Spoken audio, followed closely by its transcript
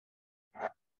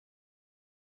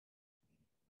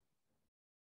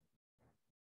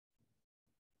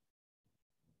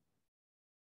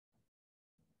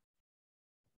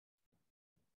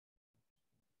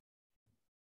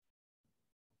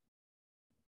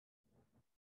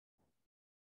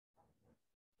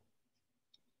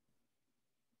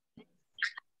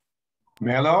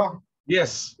Melo,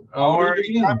 Yes, our we'll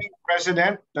begin. incoming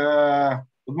president.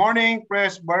 Good morning,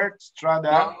 Press Bert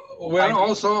Strada.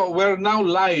 We're now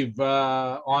live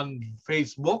on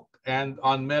Facebook and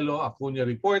on Melo Acuña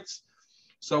Reports.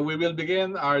 So we will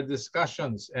begin our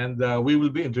discussions and we will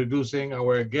be introducing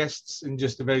our guests in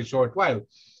just a very short while.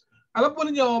 Alam po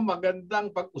ninyo,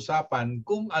 magandang pag-usapan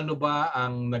kung ano ba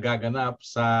ang nagaganap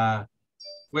sa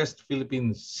West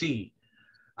Philippine Sea.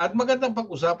 At magandang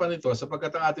pag-usapan ito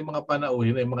sapagkat ang ating mga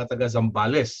panauhin ay mga taga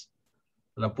Zambales.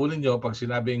 Alam po ninyo, pag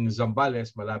sinabing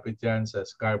Zambales, malapit yan sa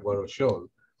Scarborough Shoal.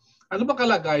 Ano ba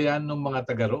kalagayan ng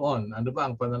mga taga roon? Ano ba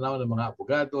ang pananaw ng mga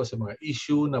abogado sa mga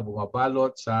issue na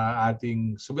bumabalot sa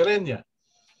ating soberenya?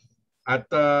 At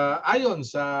ayon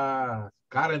sa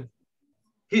current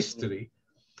history,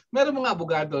 meron mga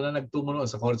abogado na nagtungo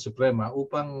sa Korte Suprema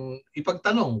upang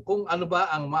ipagtanong kung ano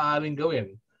ba ang maaaring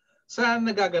gawin sa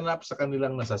nagaganap sa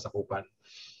kanilang nasasakupan.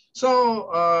 So,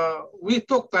 we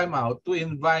took time out to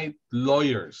invite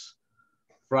lawyers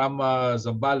from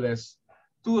Zambales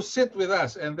to sit with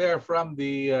us, and they're from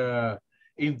the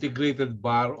Integrated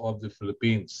Bar of the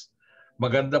Philippines.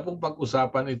 Maganda pong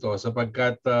pag-usapan ito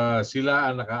sapagkat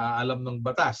sila ang nakaalam ng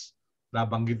batas.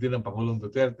 Nabanggit din ng Pangulong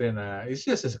Duterte na it's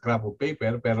just a scrap of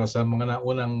paper, pero sa mga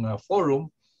naunang forum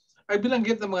ay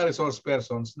binanggit ng mga resource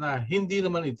persons na hindi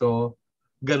naman ito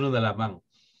ganun na lamang.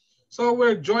 So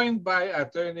we're joined by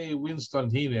Attorney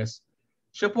Winston Hines.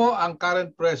 Siya po ang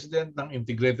current president ng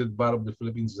Integrated Bar of the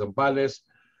Philippines, Zambales.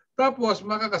 Tapos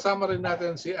makakasama rin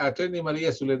natin si Attorney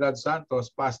Maria Soledad Santos,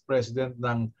 past president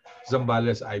ng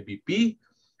Zambales IBP.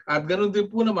 At ganun din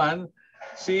po naman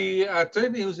si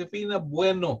Attorney Josefina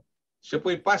Bueno. Siya po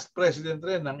ay past president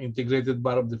rin ng Integrated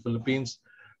Bar of the Philippines.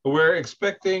 We're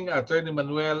expecting Attorney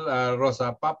Manuel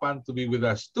Rosa Papan to be with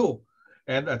us too,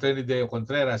 and Attorney Deo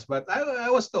Contreras. But I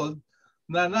was told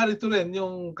na narito rin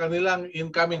yung kanilang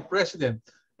incoming president.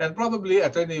 And probably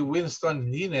Attorney Winston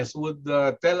Hines would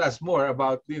tell us more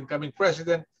about the incoming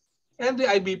president and the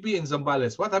IBP in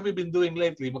Zambales. What have you been doing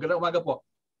lately? Magandang umaga po.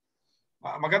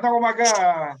 Magandang umaga,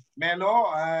 Melo,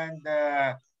 and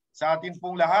sa atin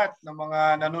pong lahat ng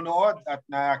mga nanonood at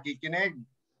nakikinig.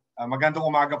 Magandang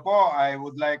umaga po. I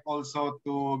would like also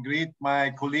to greet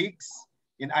my colleagues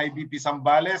in IBP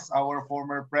Zambales, our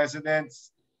former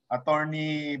presidents,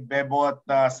 Attorney Bebot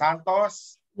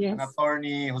Santos, yes, and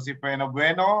Attorney Josefina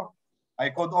Bueno. I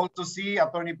could also see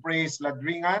Attorney Praise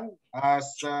Ladringan as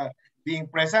being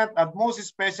present, and most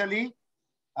especially,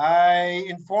 I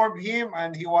informed him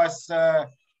and he was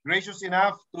gracious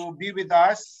enough to be with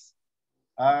us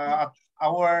at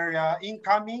our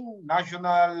incoming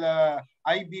national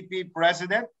IBP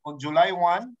president on July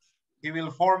 1. He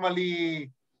will formally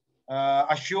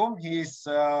assume his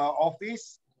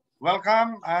office.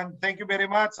 Welcome and thank you very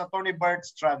much, Attorney Bert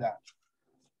Strada.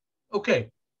 Okay,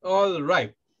 all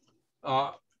right.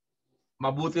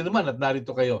 Mabuti naman at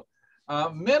narito kayo.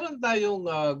 Meron tayong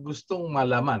gustong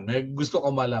malaman. May gusto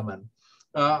kong malaman.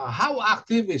 How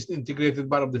active is the Integrated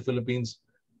Bar of the Philippines?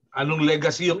 Anong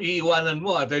legacy yung iiwanan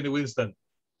mo, Attorney Winston?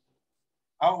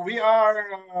 We are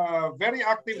very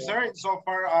active, sir, so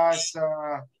far as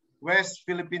West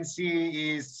Philippine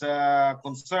Sea is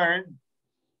concerned.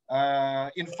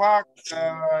 In fact,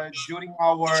 during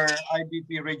our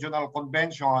IBP Regional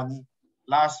Convention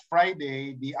last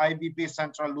Friday, the IBP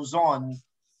Central Luzon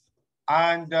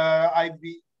and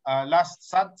last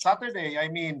Saturday,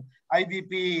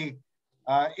 IBP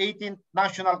 18th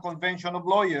National Convention of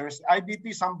Lawyers,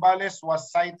 IBP Zambales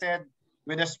was cited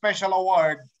with a special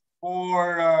award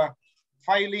for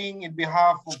filing in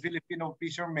behalf of Filipino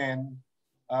fishermen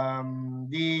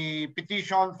the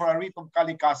petition for a writ of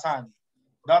Kalikasan.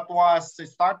 That was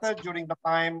started during the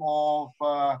time of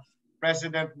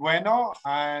President Bueno,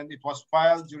 and it was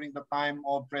filed during the time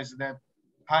of President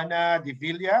Hannah de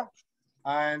Villa.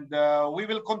 And we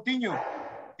will continue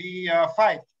the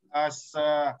fight as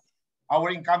our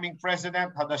incoming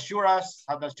president had assured us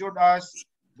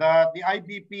that the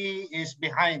IBP is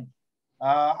behind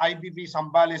IBP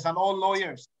Zambales and all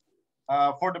lawyers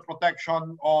for the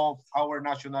protection of our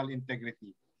national integrity.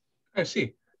 I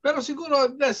see. Pero siguro,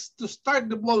 to start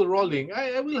the ball rolling,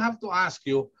 I will have to ask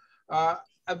you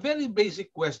a very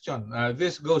basic question.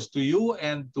 This goes to you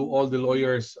and to all the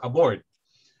lawyers aboard.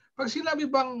 Pag sinabi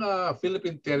bang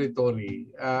Philippine territory,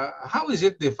 how is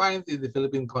it defined in the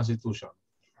Philippine Constitution?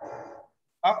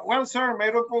 Well, sir,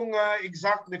 mayroon pong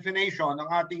exact definition ng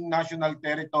ating national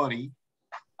territory.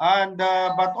 And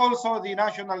but also the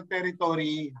national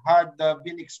territory had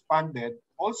been expanded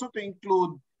also to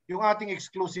include yung ating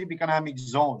exclusive economic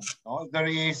zone. No? There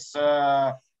is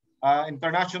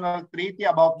international treaty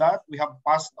about that. We have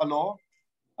passed a law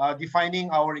defining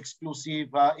our exclusive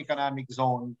economic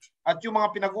zone. At yung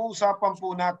mga pinag-uusapan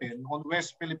po natin on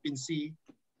West Philippine Sea,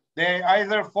 they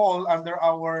either fall under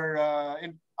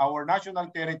our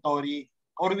national territory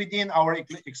or within our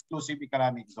exclusive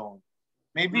economic zone.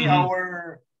 Maybe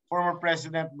our former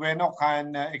President Bueno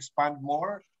can expand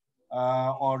more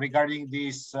or regarding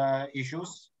these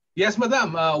issues. Yes,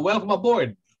 Madam. Welcome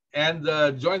aboard and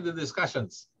join the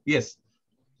discussions. Yes.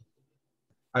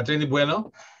 Attorney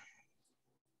Bueno?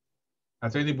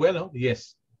 Attorney Bueno?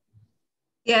 Yes.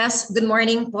 Yes, good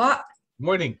morning po.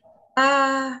 Morning.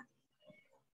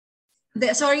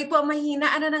 Sorry po,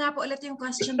 mahina. Ano na nga po ulit yung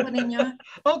question po ninyo?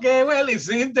 Okay, well, it's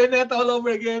the internet all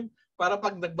over again. Para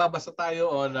pag nagbabasa tayo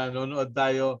o nanonood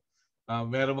tayo,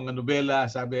 meron mga nobela,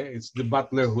 sabi, it's the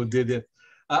butler who did it.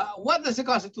 What does the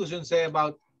Constitution say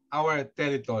about our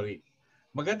territory?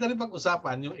 Maganda rin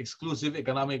pag-usapan yung exclusive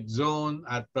economic zone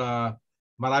at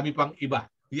marami pang iba.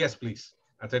 Yes, please.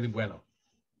 Attorney Bueno.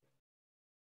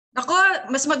 Ako,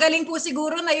 mas magaling po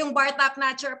siguro na yung Bartak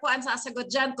Natcher po ang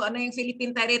sasagot dyan kung ano yung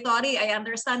Philippine territory. I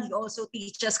understand he also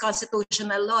teaches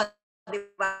constitutional law, di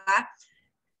ba?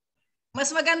 Mas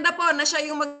maganda po na siya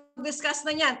yung mag-discuss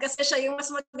na yan kasi siya yung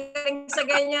mas magaling sa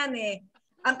ganyan eh.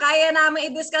 Ang kaya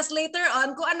namin i-discuss later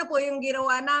on kung ano po yung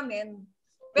ginawa namin.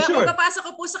 Pero sure, ipapasa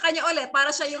ko po sa kanya ulit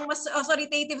para siya yung mas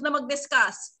authoritative na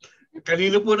mag-discuss.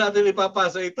 Kanino po natin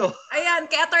ipapasa ito? Ayan,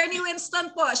 kay Attorney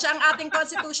Winston po. Siya ang ating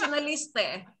constitutionalist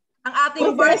eh. Ang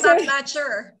ating Bartak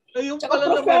Natcher. Ayun pala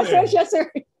naman professor siya, sir.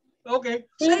 Okay.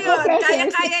 So yun,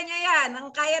 kaya-kaya niya yan. Ang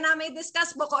kaya namin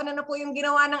i-discuss po kung ano na po yung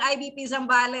ginawa ng IBP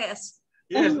Zambales.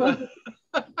 Yes.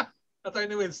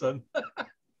 Attorney Winston.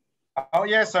 Oh,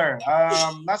 yes, sir.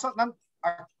 Nasa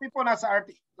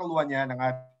Article 1 yan ng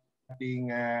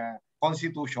ating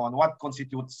Constitution, what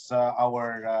constitutes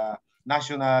our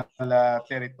national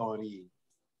territory.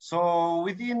 So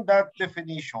within that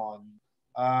definition,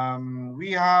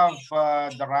 we have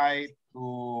the right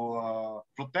to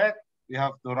protect, we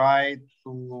have the right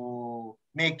to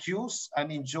make use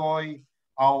and enjoy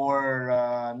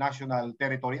our national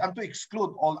territory and to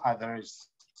exclude all others.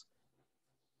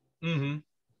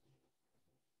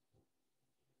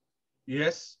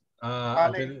 Yes.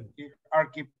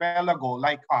 Archipelago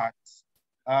like us,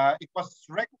 it was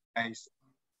recognized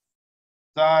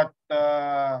that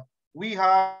we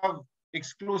have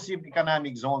exclusive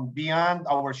economic zone beyond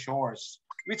our shores,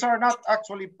 which are not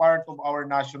actually part of our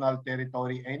national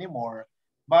territory anymore,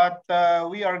 but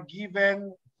we are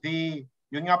given the,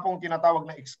 yun nga pong tinatawag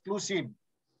na exclusive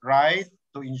right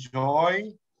to enjoy,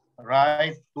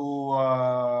 right to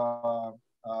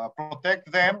protect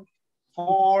them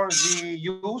for the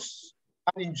use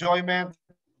and enjoyment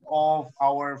of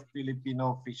our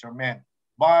Filipino fishermen.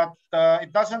 But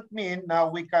it doesn't mean na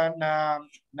we can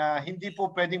na hindi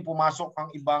po pwedeng pumasok ang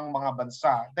ibang mga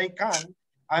bansa. They can,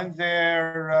 and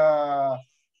their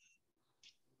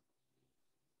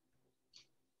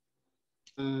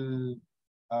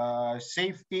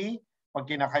safety, pag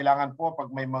kinakailangan po,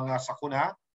 pag may mga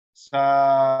sakuna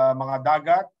sa mga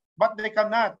dagat, but they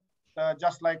cannot,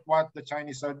 just like what the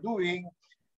Chinese are doing,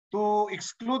 to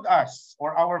exclude us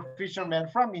or our fishermen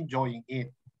from enjoying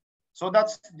it. So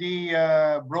that's the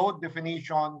broad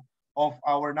definition of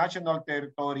our national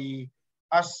territory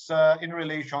as in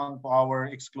relation to our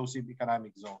exclusive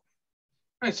economic zone.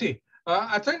 I see.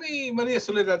 Attorney Maria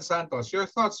Soledad Santos, your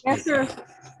thoughts, please. Yes, sir.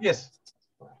 Yes.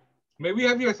 May we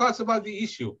have your thoughts about the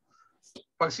issue?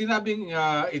 Pag sinabing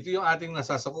ito yung ating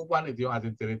nasasakupan, ito yung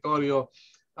ating teritoryo,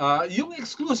 yung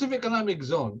exclusive economic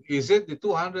zone, is it the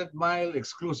 200-mile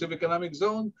exclusive economic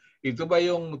zone? Ito ba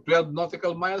yung 12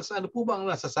 nautical miles? Ano po ba ang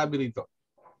nasasabi rito?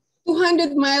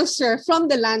 200 miles, sir, from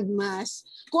the landmass.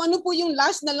 Kung ano po yung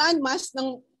last na landmass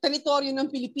ng teritoryo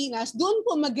ng Pilipinas, doon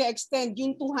po mag-extend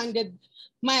yung 200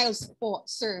 miles po,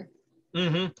 sir.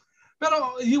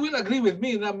 Pero you will agree with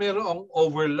me na mayroong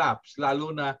overlaps, lalo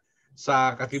na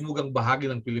sa katimugang bahagi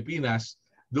ng Pilipinas,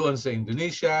 doon sa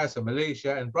Indonesia, sa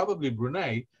Malaysia, and probably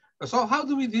Brunei. So how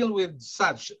do we deal with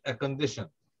such a condition?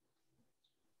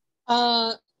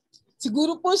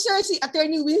 Siguro po, sir, si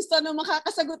Attorney Winston ang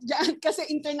makakasagot dyan kasi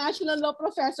international law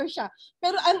professor siya.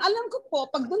 Pero ang alam ko po,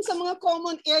 pag dun sa mga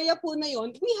common area po na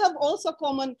yun, we have also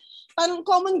common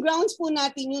grounds po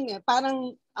natin yun eh.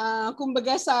 Parang,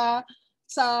 kumbaga sa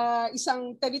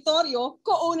isang teritoryo,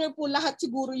 co-owner po lahat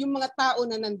siguro yung mga tao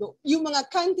na nando, yung mga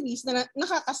countries na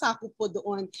nakakasakop po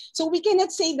doon. So we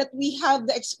cannot say that we have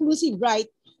the exclusive right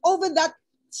over that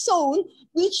zone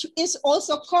which is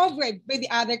also covered by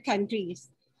the other countries.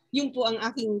 Yun po ang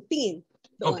aking tingin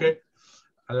doon. Okay.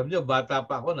 Alam niyo, bata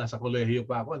pa ako, nasa kolehiyo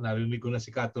pa ako, narinig ko na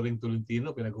si Catherine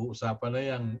Tolentino, pinag-uusapan na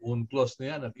yung UNCLOS na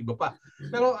yan at iba pa.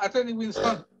 Pero Attorney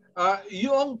Winston,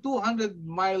 yung 200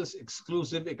 miles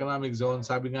exclusive economic zone,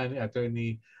 sabi nga ni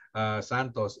Attorney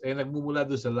Santos, nagmumula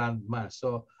doon sa landmass.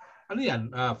 So, ano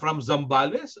yan? From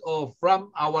Zambales o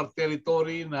from our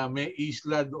territory na may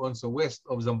isla doon sa west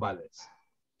of Zambales?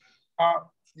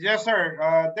 Yes, sir.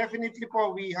 Definitely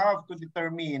po, we have to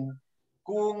determine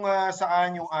kung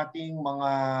saan yung ating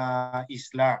mga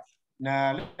isla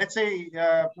na let's say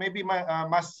maybe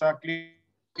mas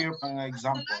clear ang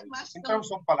example in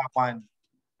terms of Palawan.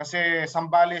 Kasi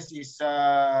Zambales is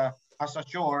has a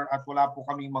shore at wala po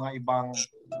kaming mga ibang,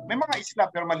 may mga isla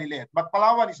pero maliliit. But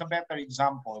Palawan is a better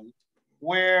example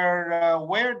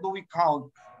where do we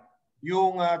count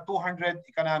yung 200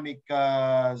 economic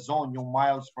zone, yung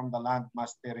miles from the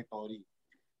landmass territory.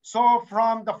 So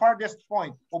from the farthest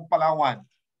point of Palawan,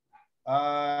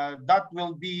 that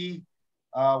will be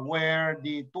where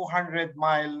the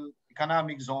 200-mile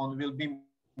economic zone will be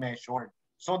measured.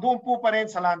 So doon po pa rin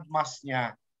sa landmass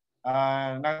niya,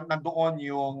 nandoon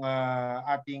yung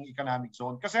ating economic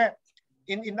zone. Kasi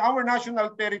in our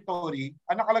national territory,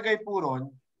 ang nakalagay po ron,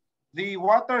 the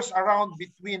waters around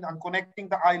between and connecting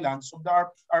the islands of the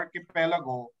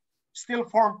archipelago still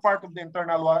form part of the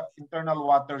internal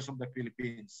waters of the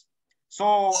Philippines.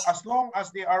 So as long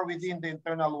as they are within the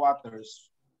internal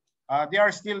waters, they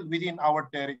are still within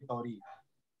our territory.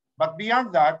 But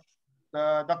beyond that,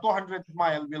 the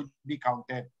 200-mile will be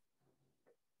counted.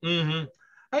 Mm-hmm.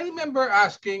 I remember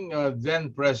asking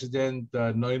then President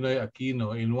Noynoy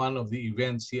Aquino in one of the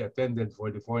events he attended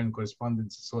for the Foreign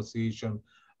Correspondents Association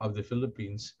of the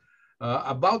Philippines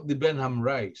about the Benham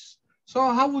Rice. So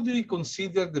how would we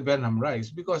consider the Benham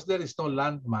Rice? Because there is no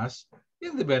landmass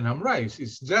in the Benham Rice.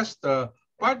 It's just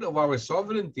part of our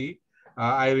sovereignty.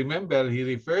 I remember he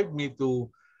referred me to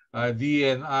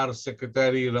DNR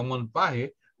Secretary Ramon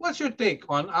Pahe. What's your take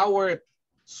on our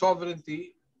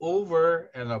sovereignty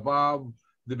over and above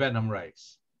the Benham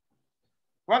Rice?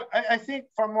 Well, I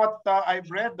think from what I've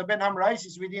read, the Benham Rice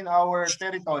is within our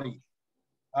territory.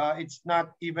 It's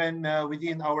not even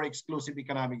within our exclusive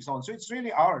economic zone. So it's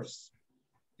really ours.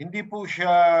 Hindi po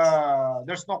siya,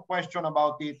 there's no question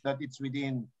about it that it's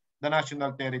within the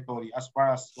national territory as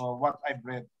far as what I've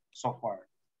read so far.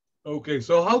 Okay,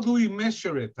 so how do we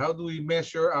measure it? How do we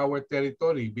measure our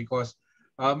territory? Because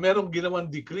merong ginawang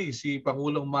decree si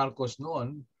Pangulong Marcos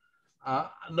noon.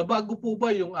 Nabago po ba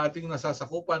yung ating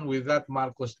nasasakupan with that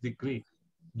Marcos decree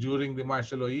during the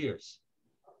martial law years?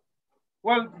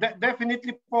 Well,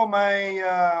 definitely po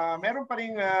meron pa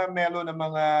ring melo ng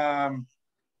mga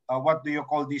what do you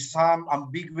call this, some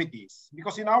ambiguities,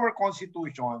 because in our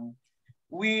constitution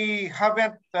we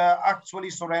haven't actually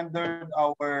surrendered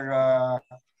our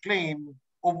claim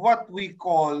of what we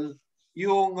call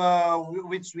yung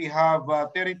which we have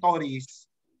territories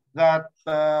that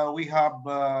we have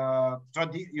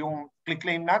yung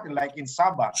claim natin like in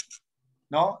Sabah.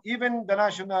 No, even the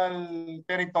national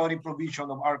territory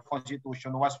provision of our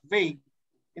constitution was vague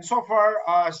insofar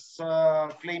as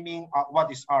claiming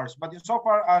what is ours. But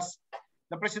insofar as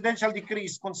the presidential decree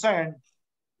is concerned,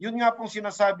 yun nga pong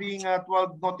sinasabing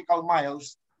 12 nautical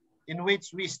miles in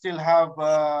which we still have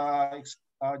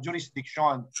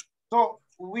jurisdiction. So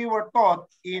we were taught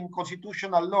in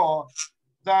constitutional law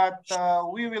that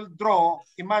we will draw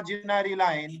imaginary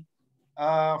line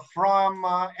from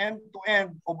end to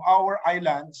end of our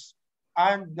islands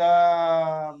and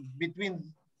between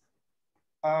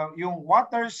yung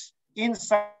waters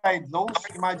inside those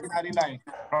imaginary lines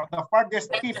from the farthest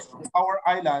tips of our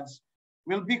islands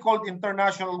will be called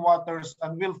international waters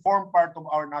and will form part of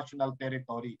our national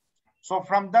territory. So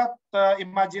from that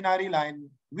imaginary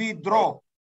line, we draw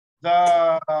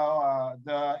the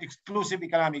exclusive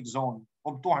economic zone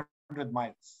of 200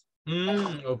 miles.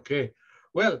 Okay.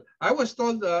 Well, I was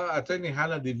told Attorney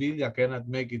Hannah De Villa cannot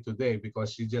make it today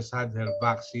because she just had her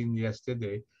vaccine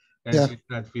yesterday and she's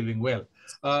not feeling well.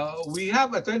 We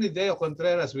have Attorney Deo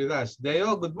Contreras with us.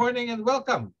 Deo, good morning and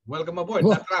welcome. Welcome aboard.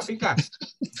 Na-traffic ka.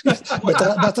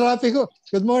 Na-traffic ko.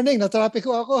 Good morning. Na-traffic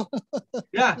ko ako.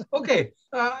 Yeah, okay.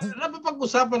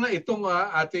 Napapag-usapan na itong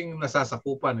ating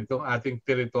nasasakupan, itong ating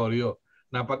teritoryo.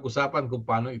 Napag-usapan kung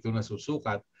paano ito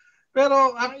nasusukat.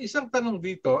 Pero ang isang tanong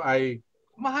dito ay,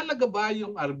 mahalaga ba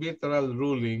yung arbitral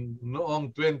ruling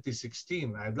noong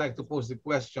 2016? I'd like to pose the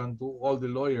question to all the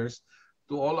lawyers,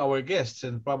 to all our guests,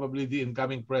 and probably the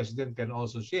incoming president can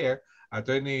also share,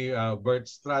 Attorney Bert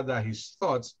Strada, his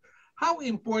thoughts. How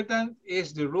important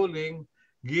is the ruling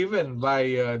given by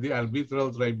the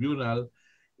arbitral tribunal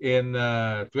in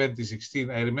 2016?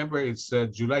 I remember it's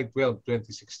July 12,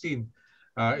 2016.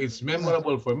 It's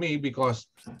memorable for me because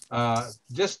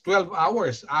just 12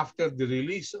 hours after the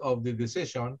release of the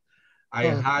decision, I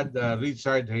had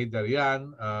Richard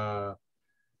Heydarian,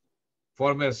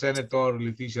 former Senator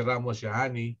Leticia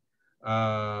Ramos-Yahani,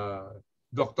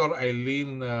 Dr.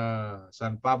 Eileen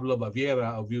San Pablo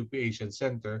Baviera of UP Asian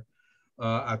Center,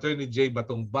 Attorney J.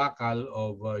 Batong Bakal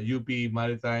of UP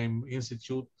Maritime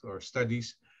Institute or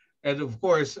Studies, and of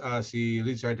course, si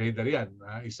Richard Heydarian,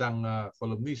 isang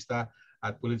columnista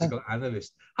at political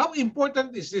analyst. How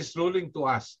important is this ruling to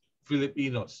us,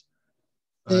 Filipinos?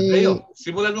 Deo,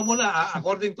 simulan mo muna,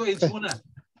 according to age muna.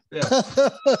 Yeah.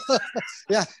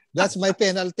 Yeah, that's my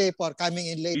penalty for coming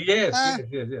in late. Yes.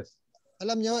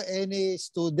 Alam nyo, any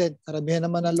student, karamihan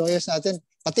naman ng lawyers natin,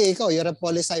 pati ikaw, you're a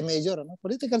policy major, ano?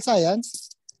 Political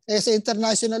science, sa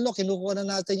international law, kinukuha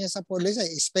na natin yan sa policy,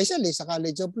 especially sa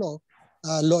College of Law,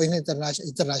 Law in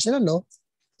International Law,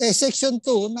 Section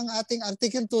 2 ng ating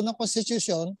Article 2 ng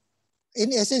Constitution,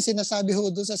 in essence, sinasabi ho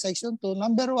doon sa Section 2,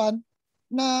 number 1,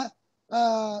 na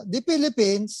the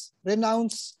Philippines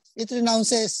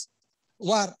renounces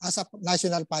war as a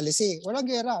national policy. Walang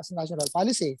gera as national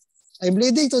policy. I'm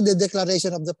leading to the declaration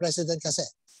of the President kasi.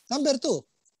 Number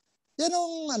 2, yun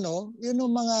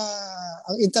yung mga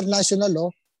ang international law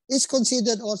is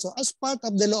considered also as part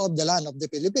of the law of the land of the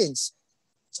Philippines.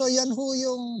 So yan ho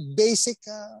yung basic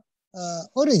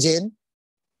origin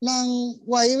ng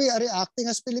why we are reacting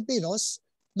as Filipinos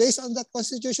based on that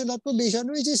constitutional provision,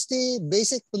 which is the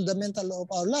basic fundamental law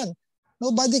of our land.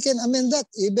 Nobody can amend that,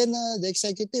 even the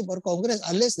executive or Congress,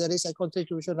 unless there is a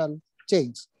constitutional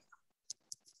change.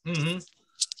 Mm-hmm.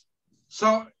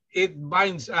 So it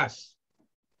binds us.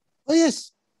 Oh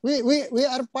yes, we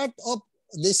are part of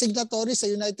the signatories sa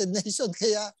United Nations,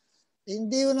 kaya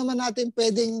hindi naman natin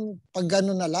pwedeng pag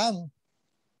gano'n na lang.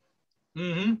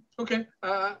 Mm-hmm. Okay.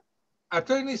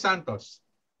 Attorney Santos,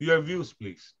 your views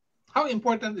please. How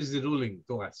important is the ruling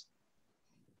to us?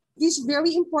 It's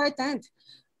very important.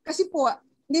 Kasi po,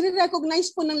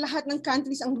 nire-recognize po ng lahat ng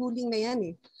countries ang ruling na yan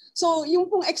eh. So yung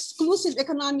pong exclusive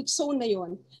economic zone na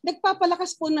yon,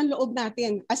 nagpapalakas po ng loob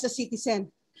natin as a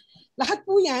citizen. Lahat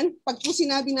po yan, pag po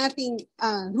sinabi nating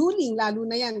ruling, lalo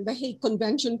na yan, the Hague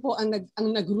Convention po ang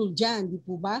nag-rule dyan, di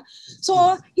po ba? So,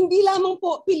 hindi lamang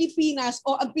po Pilipinas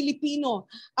o ang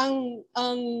Pilipino ang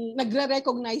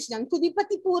nagre-recognize yan, kundi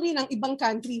pati po rin ang ibang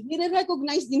country.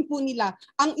 Nire-recognize din po nila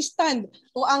ang stand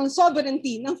o ang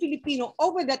sovereignty ng Filipino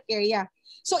over that area.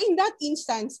 So in that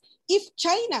instance, if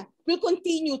China will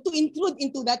continue to intrude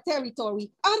into that territory,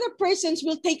 other persons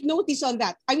will take notice on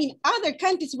that. I mean, other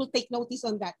countries will take notice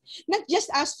on that, not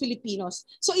just us Filipinos.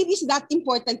 So it is that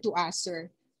important to us, sir.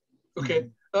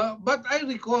 Okay, but I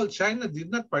recall China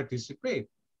did not participate.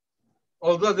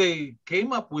 Although they came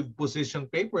up with position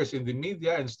papers in the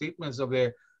media and statements of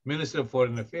their Minister of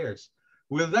Foreign Affairs.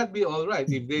 Will that be all right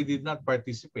if they did not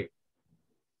participate?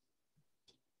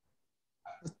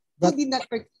 But,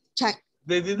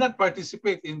 they did not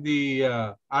participate in the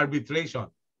arbitration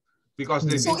because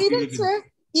they so didn't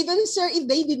even sir, if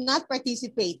they did not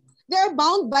participate, they are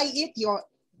bound by it.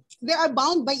 They are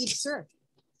bound by it, sir.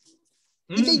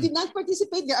 If they did not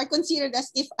participate, they are considered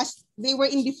as if they were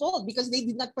in default because they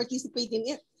did not participate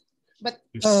in it. But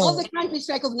all the countries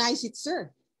recognize it,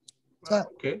 sir.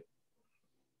 Okay.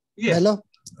 Yes. Hello.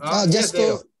 Just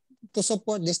yeah, to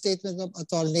support the statement of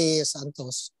Attorney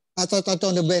Santos.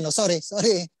 Attorney Bueno, sorry,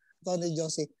 Attorney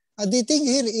Josie. The thing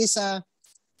here is,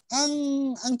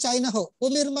 ang China ho,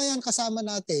 pumirma yan kasama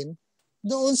natin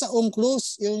doon sa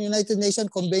UNCLOS, yung United Nations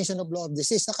Convention of Law of the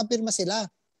Sea, nakapirma sila.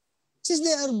 Since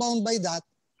they are bound by that,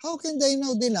 how can they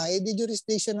now deny the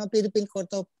jurisdiction ng Philippine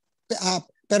Court of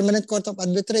Permanent Court of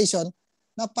Arbitration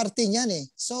na parte niyan eh.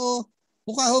 So,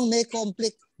 mukha hong may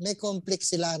conflict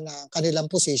sila na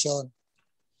kanilang position.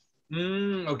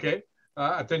 Okay.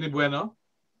 Attorney Bueno?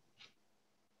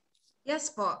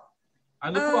 Yes po.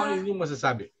 Ano po ang inyong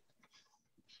masasabi?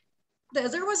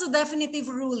 There was a definitive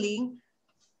ruling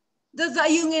that the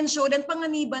Ayungin Shoal and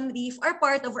Panganiban Reef are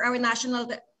part of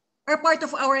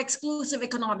our exclusive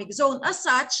economic zone. As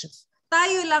such,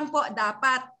 tayo lang po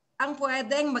dapat ang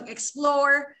pwedeng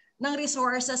mag-explore ng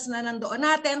resources na nandoon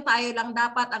natin. Tayo lang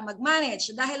dapat ang mag-manage.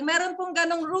 Dahil meron pong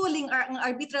ganong ruling ang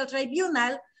arbitral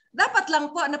tribunal, dapat lang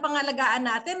po na pangalagaan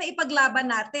natin, na ipaglaban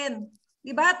natin.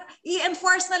 Diba?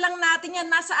 I-enforce na lang natin yan.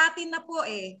 Nasa atin na po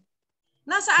eh.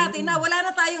 Nasa atin na. Wala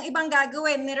na tayong ibang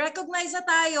gagawin. Ni-recognize na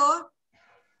tayo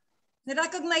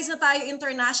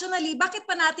internationally. Bakit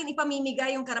pa natin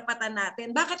ipamimigay yung karapatan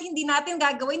natin? Bakit hindi natin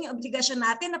gagawin yung obligasyon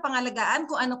natin na pangalagaan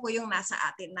kung ano po yung nasa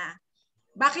atin na?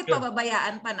 Bakit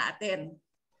pababayaan pa natin?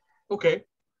 Okay.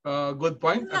 Good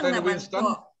point. Attorney Winston?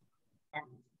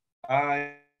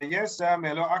 Yes,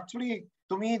 Melo. Actually,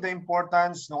 to me, the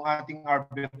importance ng ating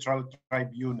arbitral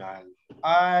tribunal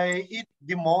ay it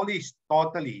demolished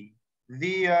totally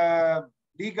the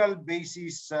legal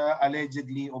basis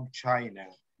allegedly of China,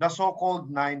 the so-called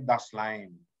 9-dash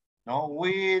line. No,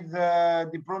 with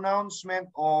the pronouncement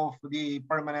of the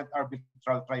Permanent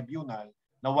Arbitral Tribunal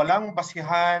na walang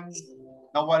basihan,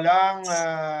 na walang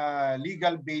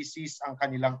legal basis ang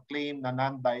kanilang claim na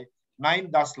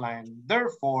 9-dash line.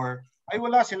 Therefore, ay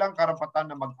wala silang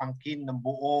karapatan na mag-angkin ng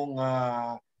buong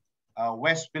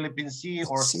West Philippine Sea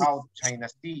or South China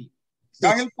Sea.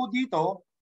 Dahil po dito,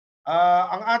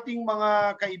 ang ating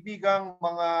mga kaibigang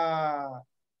mga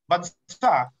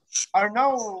bansa are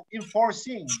now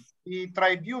enforcing the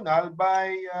tribunal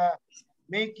by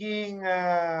making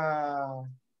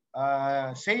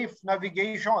safe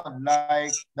navigation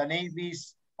like the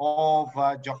navies of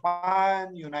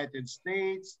Japan, United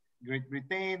States, Great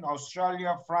Britain,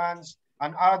 Australia, France,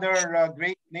 and other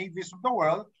great navies of the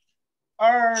world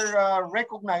are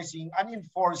recognizing and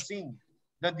enforcing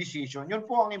the decision. Yun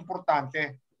po ang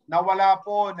importante na wala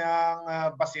po ng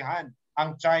basihan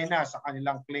ang China sa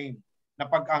kanilang claim na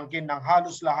pag-angkin ng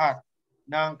halos lahat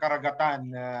ng karagatan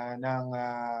ng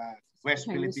West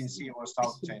Philippine Sea or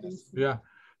South China Sea. Yeah.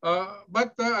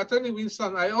 But Attorney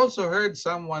Winston, I also heard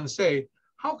someone say,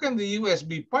 how can the US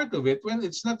be part of it when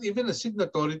it's not even a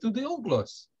signatory to the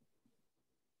UNCLOS?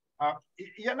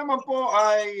 Yan naman po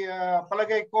ay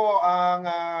palagay ko ang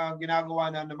ginagawa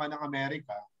na naman ng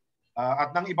Amerika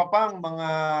at ng iba pang mga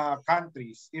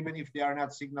countries, even if they are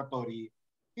not signatory,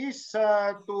 is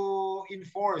to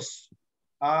enforce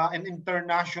an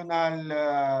international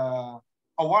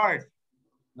award.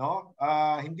 No?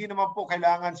 Hindi naman po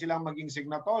kailangan silang maging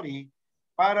signatory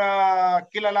para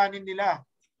kilalanin nila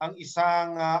ang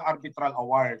isang arbitral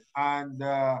award. And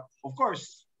of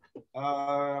course,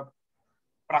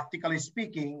 practically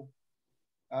speaking,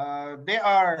 they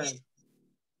are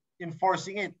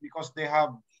enforcing it because they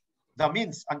have the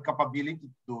means and capability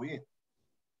to do it.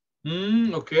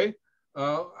 Okay.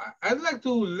 I'd like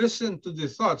to listen to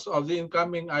the thoughts of the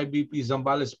incoming IBP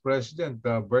Zambales President,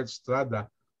 Bert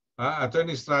Estrada.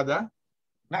 Attorney Estrada?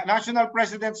 National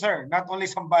President, sir. Not only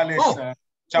Zambales.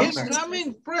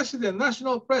 Incoming President,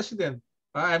 National President.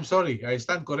 I'm sorry, I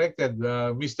stand corrected,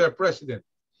 Mr. President.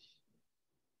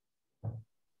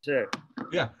 Sir.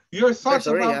 Yeah, your thoughts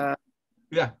Sir, sorry, about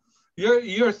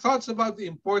your thoughts about the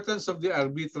importance of the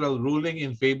arbitral ruling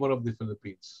in favor of the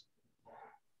Philippines.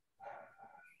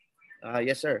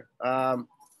 Yes, sir.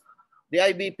 The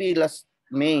IBP last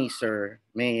May, sir,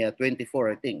 May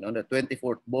 24, I think, on the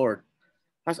 24th board,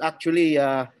 has actually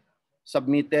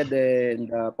submitted and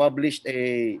published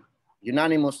a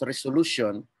unanimous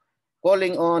resolution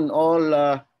calling on all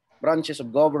branches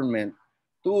of government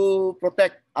to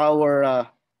protect our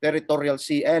territorial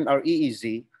sea and our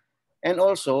EEZ, and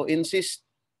also insist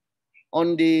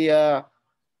on the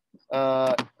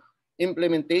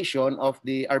implementation of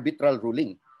the arbitral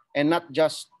ruling and not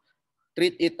just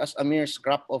treat it as a mere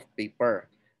scrap of paper.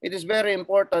 It is very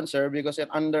important, sir, because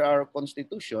under our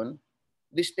constitution,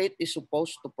 the state is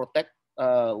supposed to protect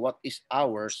what is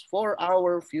ours for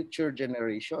our future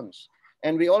generations.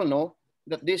 And we all know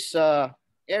that these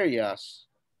areas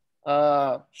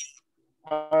are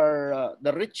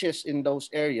the riches in those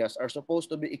areas are supposed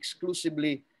to be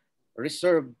exclusively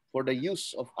reserved for the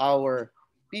use of our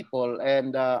people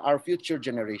and our future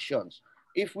generations.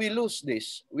 If we lose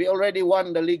this, we already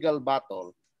won the legal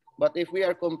battle. But if we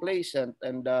are complacent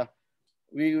and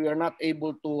we are not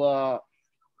able to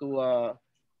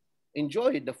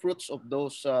enjoy the fruits of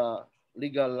those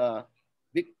legal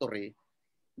victory,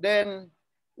 then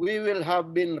we will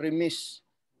have been remiss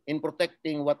in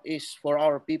protecting what is for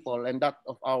our people and that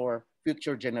of our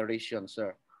future generations,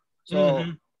 sir. So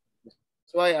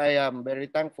that's why I am very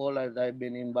thankful that I've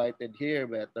been invited here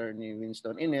by Attorney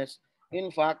Winston Ines. In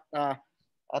fact,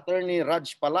 Attorney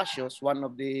Raj Palacios, one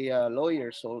of the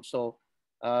lawyers, also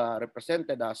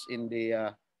represented us in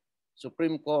the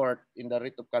Supreme Court in the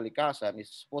Writ of Kalikasan,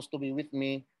 is supposed to be with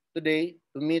me today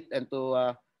to meet and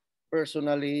to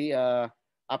personally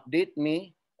update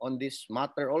me on this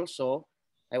matter also.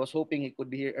 I was hoping he could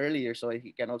be here earlier so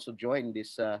he can also join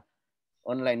this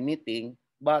online meeting.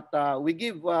 But we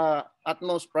give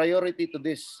utmost priority to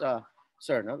this,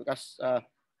 sir, no? Because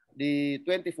the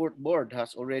 24th board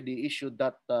has already issued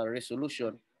that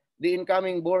resolution. The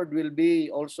incoming board will be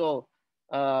also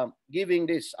giving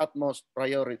this utmost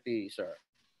priority, sir.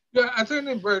 Yeah,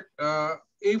 Attorney Bert,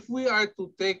 if we are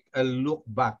to take a look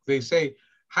back, they say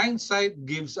hindsight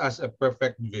gives us a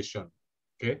perfect vision.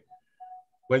 Okay,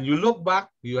 when you look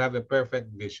back, you have a perfect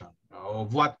vision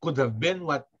of what could have been,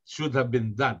 what should have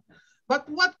been done. But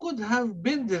what could have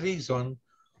been the reason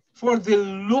for the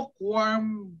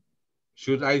lukewarm,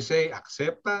 should I say,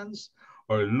 acceptance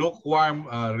or lukewarm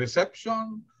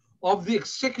reception of the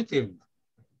executive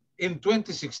in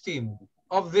 2016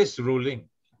 of this ruling?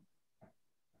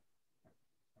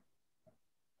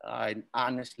 I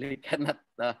honestly cannot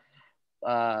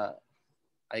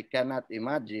I cannot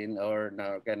imagine, or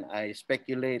nor can I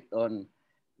speculate on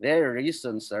their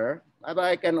reasons, sir. But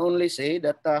I can only say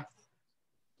that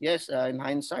yes, in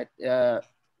hindsight,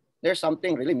 there's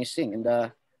something really missing, and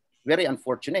very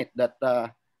unfortunate that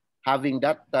having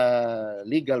that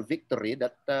legal victory,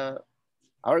 that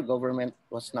our government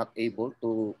was not able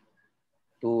to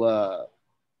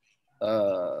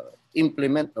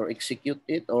implement or execute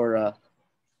it, or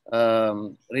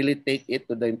really take it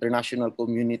to the international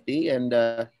community and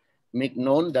make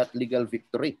known that legal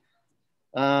victory.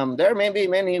 There may be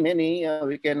many,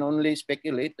 we can only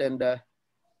speculate and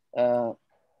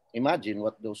imagine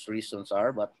what those reasons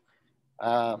are, but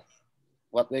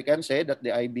what we can say that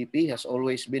the IBP has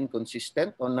always been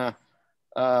consistent on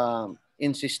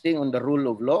insisting on the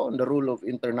rule of law, on the rule of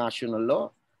international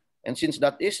law. And since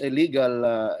that is a legal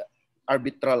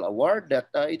arbitral award, that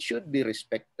it should be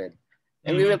respected.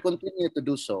 And we will continue to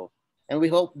do so. And we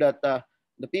hope that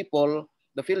the people,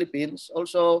 the Philippines,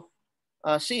 also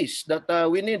sees that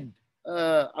we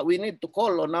need to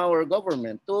call on our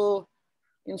government to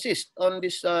insist on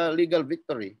this legal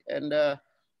victory. And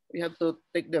we have to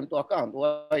take them to account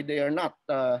why they are not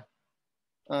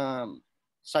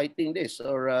citing this,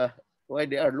 or why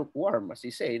they are lukewarm, as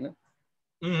you say. No?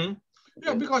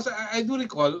 Yeah, because I do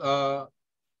recall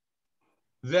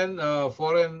then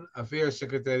Foreign Affairs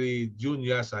Secretary Jun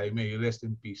Yasay, may he rest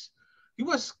in peace, he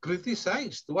was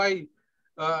criticized why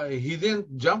he didn't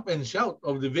jump and shout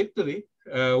of the victory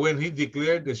when he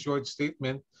declared the short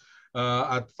statement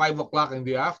at 5 o'clock in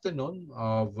the afternoon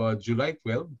of July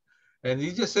 12. And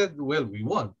he just said, well, we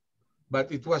won.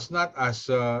 But it was not as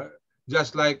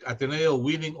just like Ateneo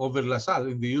winning over LaSalle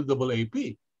in the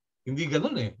UAAP. Hindi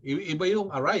ganun eh. Iba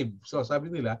yung arrive. So sabi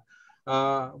nila,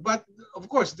 but of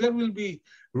course, there will be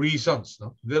reasons.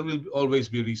 No? There will always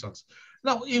be reasons.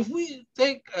 Now, if we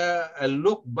take a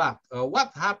look back,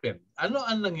 what happened? Ano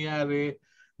ang nangyari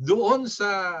doon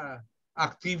sa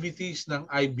activities ng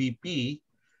IBP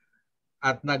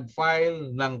at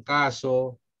nag-file ng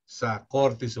kaso sa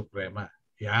Korte Suprema?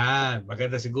 Yan.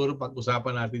 Maganda siguro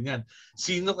pag-usapan natin yan.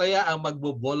 Sino kaya ang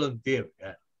magbo-volunteer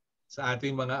sa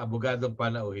ating mga abogadong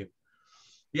panauhin?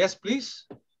 Yes, please.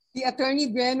 Si Attorney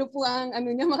Bueno po ang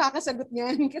makakasagot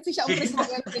niyan kasi siya ang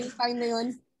president ng time na yun.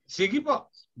 Sige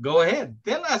po. Go ahead.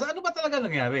 Tell us, ano ba talaga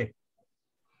nangyari?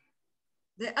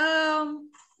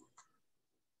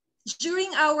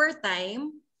 During our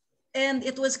time, and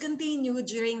it was continued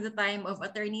during the time of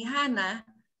Attorney Hannah,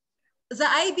 the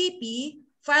IBP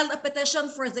filed a petition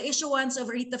for the issuance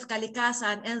of Writ of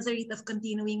Kalikasan and the Writ of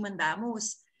Continuing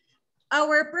Mandamus.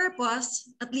 Our purpose,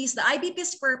 at least the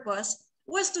IBP's purpose,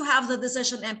 was to have the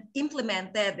decision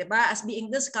implemented, diba? As being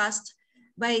discussed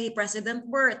by President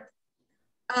Writ.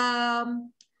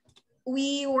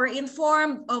 We were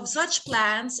informed of such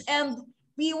plans, and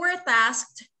we were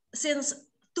tasked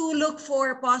to look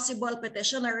for possible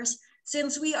petitioners,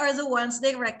 since we are the ones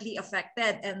directly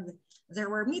affected. And there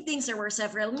were meetings, there were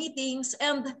several meetings,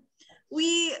 and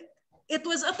it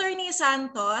was Attorney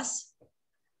Santos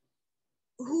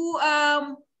who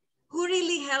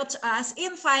really helped us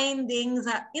in finding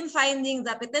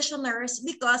the petitioners,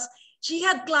 because she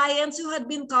had clients who had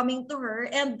been coming to her,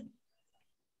 and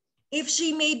if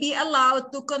she may be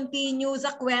allowed to continue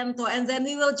the kwento, and then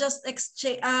we will just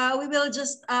exchange,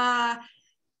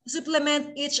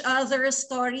 supplement each other's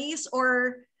stories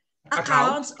or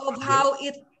accounts of how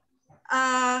it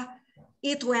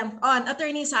went on.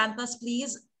 Attorney Santos,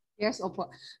 please. Yes,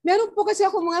 opo. Meron po kasi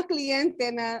ako mga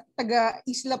kliyente na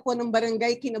taga-isla po ng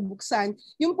Barangay Kinabuksan.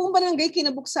 Yung pong Barangay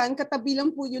Kinabuksan, katabi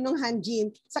lang po yun ng Hanjin,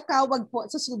 sa Kawag po,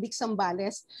 sa Subic,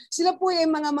 Zambales. Sila po ay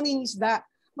mga mangingisda.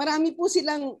 Marami po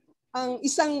silang,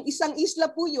 isang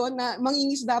isla po yun na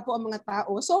mangingisda po ang mga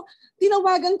tao. So,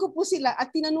 tinawagan ko po sila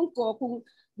at tinanong ko kung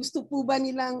gusto po ba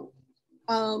nilang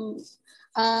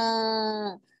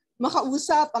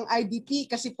makausap ang IBP,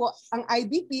 kasi po ang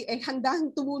IBP ay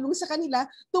handang tumulong sa kanila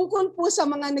tungkol po sa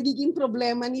mga nagiging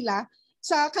problema nila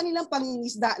sa kanilang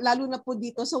pangingisda, lalo na po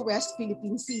dito sa West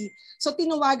Philippine Sea. So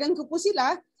tinawagan ko po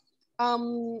sila,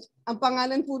 ang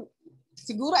pangalan po,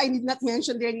 siguro I did not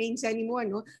mention their names anymore,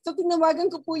 no? So tinawagan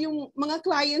ko po yung mga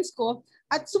clients ko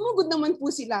at sumugod naman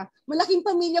po sila. Malaking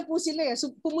pamilya po sila eh.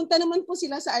 So pumunta naman po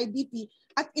sila sa IBP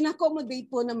at in-accommodate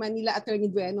po naman nila Attorney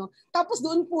Bueno. Tapos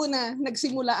doon po na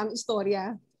nagsimula ang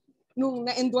istorya. nung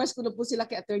na-endorse ko na po sila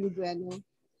kay Attorney Bueno.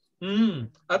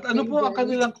 At ano po ang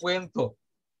kanilang kwento?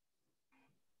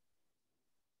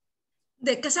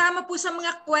 Kasama po sa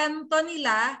mga kwento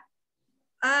nila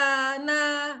na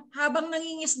habang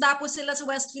nangingisda po sila sa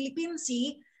West Philippine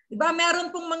Sea, diba, meron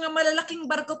pong mga malalaking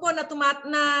barko po na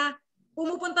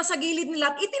pumupunta sa gilid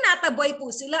nila at itinataboy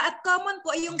po sila. At common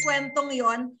po yung kwentong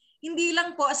yon, hindi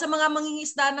lang po sa mga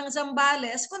mangingisda ng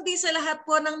Zambales, kundi sa lahat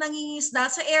po ng nangingisda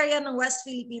sa area ng West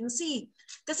Philippine Sea.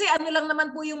 Kasi ano lang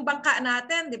naman po yung bangka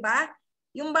natin, di ba?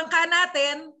 Yung bangka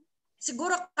natin,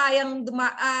 siguro kayang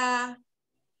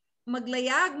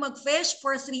maglayag, mag-fish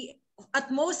for at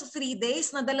most 3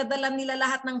 days, na dala-dala nila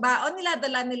lahat ng baon nila,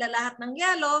 dala nila lahat ng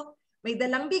yelo, may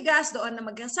dalang bigas, doon na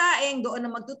magsasaing, doon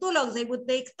na magtutulog. They would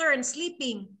take turns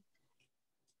sleeping.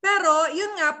 Pero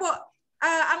yun nga po,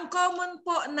 ang common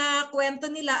po na kwento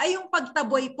nila ay yung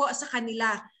pagtaboy po sa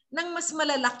kanila ng mas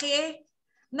malalaki,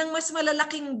 ng mas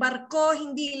malalaking barko,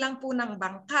 hindi lang po ng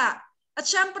bangka. At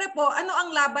syempre po, ano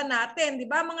ang laban natin? Di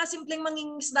ba? Mga simpleng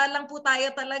mangingisda lang po tayo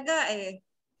talaga eh.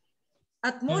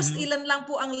 At most ilan lang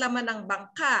po ang laman ng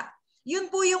bangka.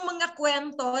 Yun po yung mga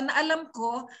kwento na alam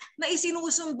ko na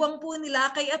isinusumbong po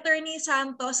nila kay Attorney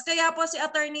Santos. Kaya po si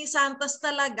Attorney Santos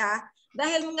talaga,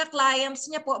 dahil mga clients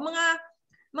niya po,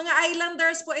 mga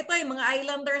islanders po ito, mga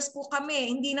islanders po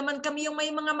kami. Hindi naman kami yung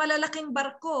may mga malalaking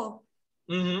barko.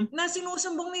 Na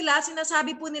sinusumbong nila,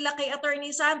 sinasabi po nila kay Attorney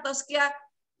Santos. Kaya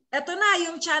eto na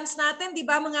yung chance natin, di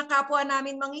ba, mga kapwa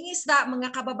namin mangingisda,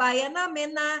 mga kababayan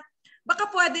namin na baka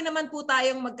pwede naman po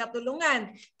tayong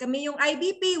magkatulungan. Kami yung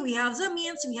IBP, we have the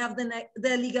means, we have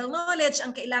the legal knowledge.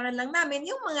 Ang kailangan lang namin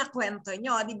yung mga kwento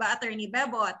nyo, di ba, Attorney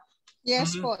Bebot?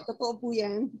 Yes po, totoo po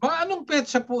yan. Anong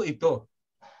petsa po ito?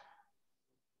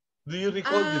 Do you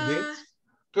recall the dates?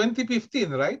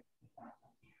 2015, right?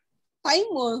 Time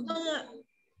mo.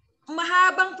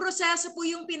 Mahabang proseso po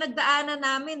yung pinagdaanan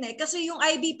namin eh. Kasi yung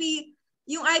IBP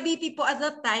po at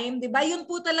that time, di ba, yun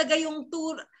po talaga yung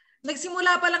tour.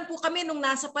 Nagsimula pa lang po kami nung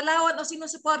nasa Palawan o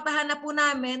sinusuportahan na po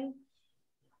namin.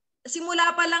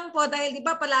 Simula pa lang po dahil di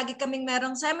ba palagi kaming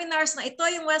merong seminars na ito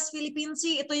yung West Philippine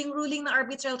Sea, ito yung ruling ng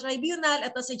Arbitral Tribunal,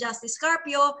 ito si Justice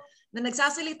Carpio na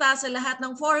nagsasalita sa lahat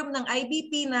ng forum ng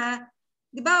IBP na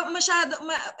di ba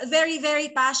very very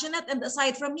passionate, and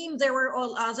aside from him there were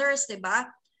all others, di ba?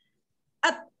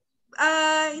 At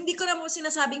hindi ko na mo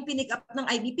sinasabing pinick up ng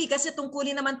IBP kasi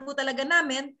tungkulin naman po talaga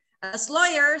namin as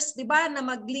lawyers, di ba, na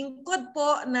maglingkod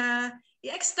po, na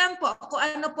i-extend po kung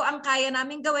ano po ang kaya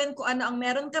namin gawin, kung ano ang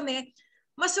meron kami.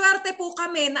 Maswerte po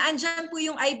kami na andyan po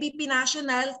yung IBP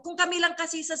National. Kung kami lang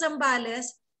kasi sa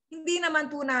Zambales, hindi naman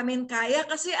po namin kaya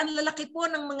kasi ang lalaki po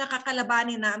ng mga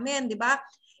kakalabanin namin, di ba?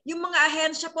 Yung mga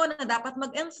ahensya po na dapat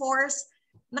mag-enforce,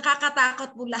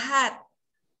 nakakatakot po lahat.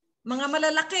 Mga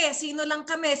malalaki, sino lang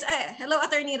kami? Hello,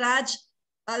 Attorney Raj.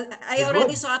 I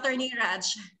already saw Attorney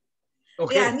Raj.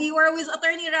 Okay. Yeah, we were with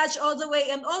Attorney Raj all the way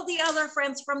and all the other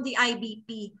friends from the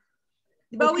IBP.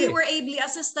 Diba, Okay. we were ably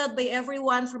assisted by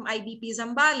everyone from IBP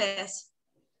Zambales.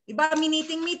 Diba,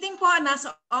 meeting po,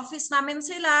 nasa office namin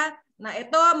sila, na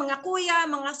ito, mga kuya,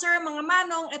 mga sir, mga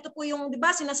manong, ito po yung, diba,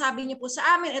 sinasabi niyo po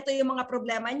sa amin, ito yung mga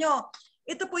problema nyo.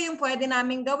 Ito po yung pwede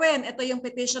namin gawin. Ito yung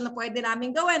petition na pwede namin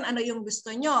gawin. Ano yung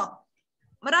gusto nyo?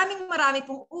 Marami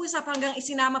pong usap hanggang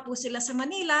isinama po sila sa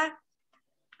Manila.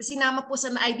 Sinama po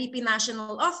sa IBP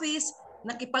National Office,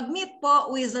 nakipag-meet po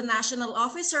with the national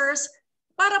officers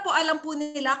para po alam po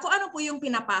nila kung ano po yung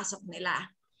pinapasok nila.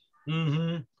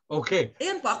 Okay.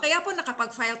 Ayun po, kaya po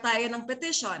nakapag-file tayo ng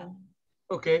petition.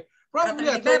 Okay.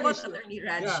 Probably Attorney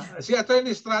Raj. Si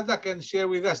Attorney Estrada can share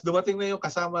with us. Dumating na yung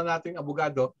kasama nating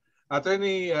abogado.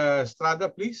 Attorney Estrada,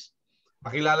 please.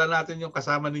 Pakilala natin yung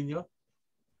kasama ninyo.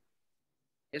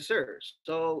 Yes, sir.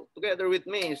 So, together with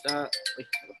me is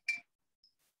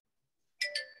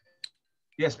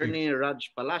Yes, Attorney Raj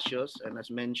Palacios, and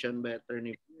as mentioned by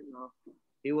Attorney Bruno,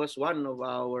 he was one of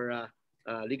our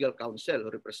legal counsel who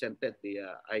represented the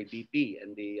IBP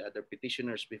and the other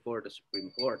petitioners before the Supreme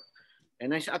Court.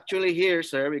 And I'm actually here,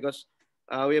 sir, because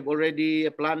we have already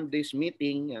planned this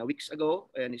meeting weeks ago,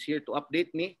 and he's here to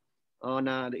update me on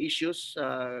the issues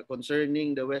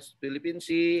concerning the West Philippine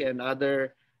Sea and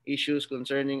other issues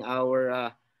concerning our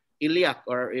ILIAC,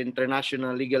 or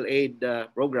International Legal Aid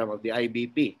Program of the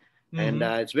IBP. And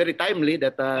it's very timely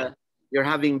that you're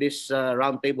having this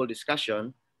roundtable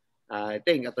discussion. I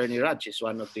think Attorney Raj is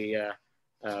one of the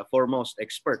foremost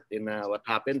expert in what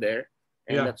happened there.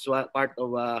 And that's what part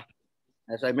of,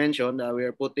 as I mentioned, we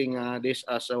are putting this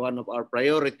as one of our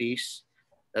priorities.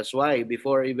 That's why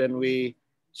before even we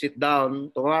sit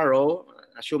down tomorrow,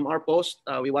 assume our post,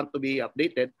 we want to be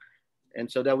updated. And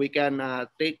so that we can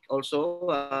take also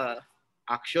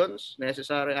actions,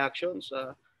 necessary actions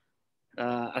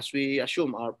as we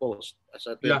assume our post as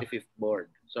a 25th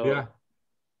board. So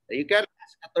you can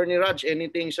ask Attorney Raj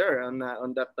anything, sir, on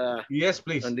that. Yes,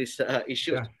 please. On this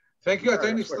issue. Yeah. Thank you,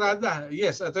 Attorney Estrada.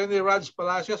 Yes, Attorney Raj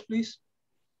Palacios, please.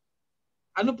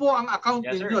 Ano po ang account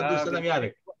ninyo doon sa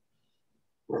nangyari?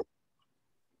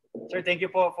 Sir, thank you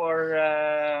po for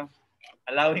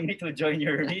allowing me to join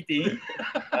your meeting.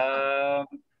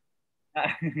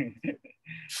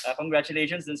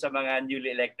 Congratulations dun sa mga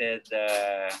newly elected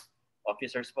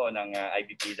officers po ng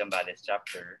IBP Zambales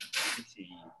chapter. Si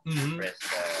Press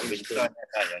Winston,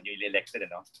 newly elected,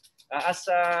 no? As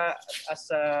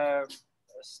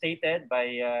stated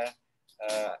by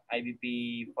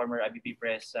former IBP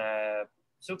Press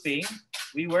Suping,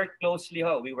 we work closely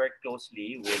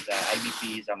with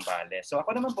IBP Zambales. So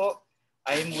ako naman po,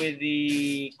 I'm with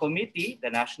the committee,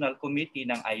 the National Committee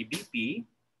ng IBP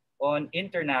on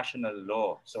International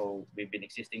Law. So we've been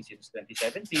existing since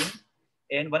 2017.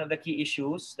 And one of the key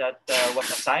issues that was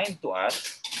assigned to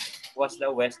us was the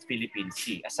West Philippine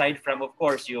Sea. Aside from, of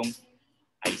course, yung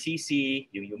ICC,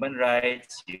 yung human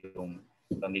rights, yung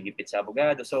pangigipit sa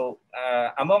abogado. So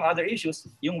among other issues,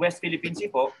 yung West Philippine Sea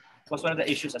po was one of the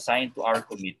issues assigned to our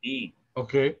committee.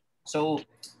 Okay. So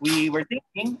we were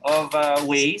thinking of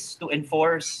ways to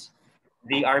enforce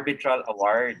the arbitral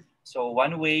award. So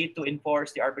one way to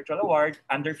enforce the arbitral award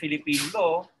under Philippine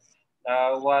law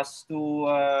was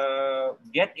to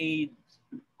get a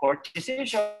court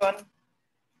decision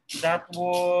that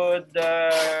would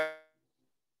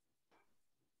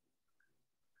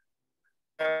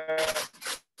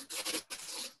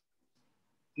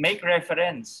make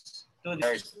reference to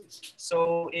the.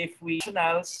 So if we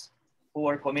nationals who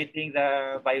are committing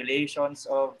the violations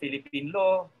of Philippine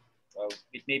law,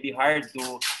 it may be hard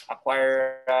to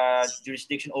acquire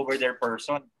jurisdiction over their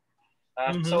person.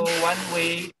 So one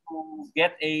way to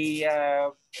get a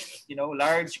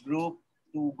large group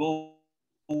to go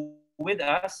with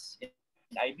us in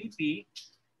IBP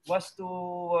was to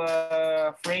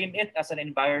frame it as an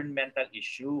environmental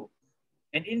issue.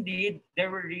 And indeed, there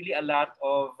were really a lot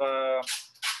of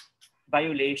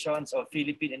violations of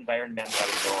Philippine environmental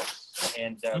laws,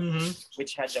 and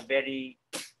which had a very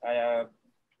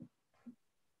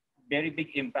big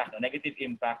impact, a negative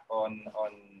impact on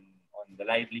the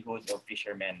livelihood of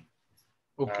fishermen.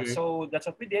 Okay. So that's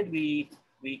what we did. We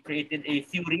created a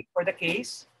theory for the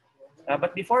case,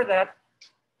 but before that,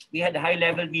 we had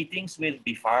high-level meetings with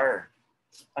BIFAR.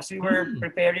 As we were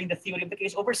preparing the theory of the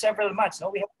case over several months,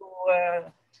 we have to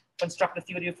construct the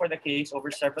theory for the case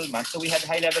over several months. So we had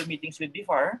high-level meetings with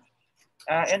BIFAR,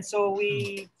 and so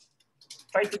we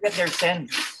tried to get their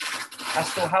sense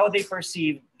as to how they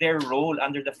perceive their role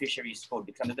under the Fisheries Code.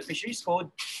 Because under the Fisheries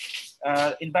Code,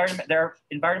 there are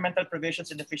environmental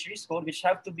provisions in the Fisheries Code which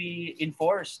have to be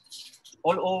enforced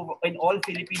all over in all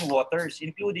Philippine waters,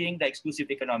 including the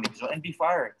exclusive economic zone. And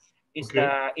BIFAR is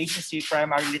the agency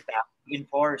primarily tasked to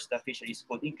enforce the Fisheries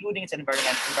Code, including its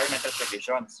environmental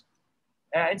provisions.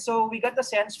 And so we got the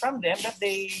sense from them that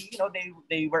they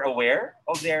were aware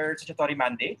of their statutory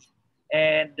mandate,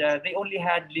 and they only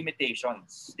had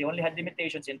limitations. They only had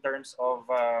limitations in terms of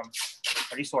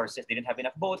resources. They didn't have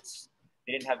enough boats.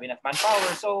 They didn't have enough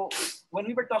manpower. So when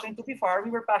we were talking to BIFAR,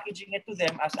 we were packaging it to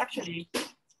them as actually,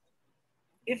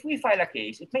 if we file a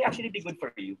case, it may actually be good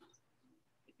for you.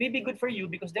 It may be good for you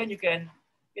because then you can,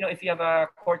 if you have a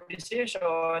court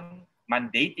decision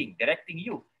mandating, directing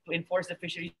you to enforce the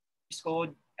Fisheries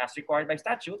Code as required by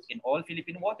statute in all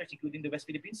Philippine waters, including the West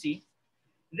Philippine Sea,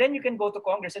 then you can go to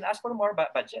Congress and ask for more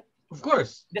budget. Of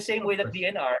course. The same way that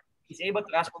DNR is able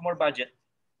to ask for more budget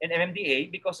in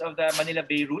MMDA because of the Manila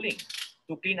Bay ruling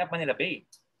to clean up Manila Bay.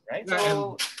 Right?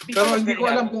 So, pero hindi ko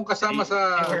alam kung kasama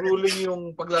sa ruling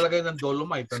yung paglalagay ng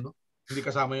dolomite, ano? Hindi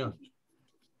kasama yun.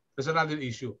 That's another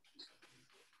issue.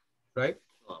 Right?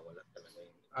 Wala talaga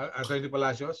yun. Attorney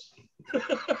Palacios?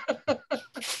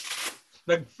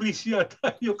 Nag-freeze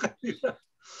yata yung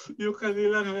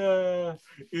kanilang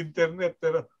internet.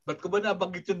 Pero ba't ko ba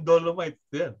nabanggit yung dolomite?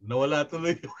 Yan, nawala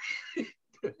tuloy yung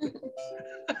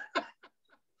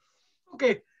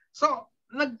Okay. So,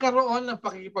 nagkaroon ng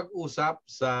pakikipag-usap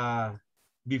sa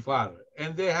BIFAR.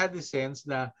 And they had the sense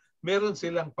na meron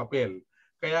silang papel.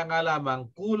 Kaya nga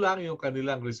lamang kulang yung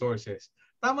kanilang resources.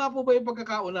 Tama po ba yung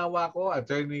pagkakaunawa ko,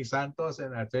 Attorney Santos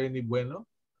and Attorney Bueno?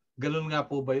 Ganun nga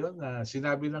po ba yun na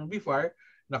sinabi ng BIFAR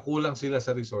na kulang sila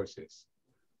sa resources?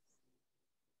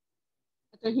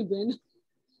 Attorney Bueno?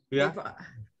 Yeah.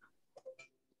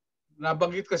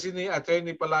 Nabanggit kasi ni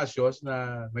Attorney Palacios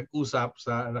na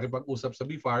nakipag-usap sa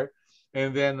BIFAR,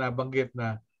 and then nabanggit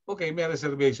na okay, may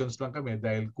reservations lang kami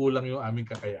dahil kulang yung aming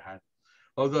kakayahan.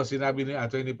 Although sinabi ni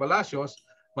Attorney Palacios,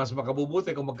 mas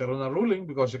makabubuti kung magkaroon ng ruling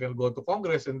because you can go to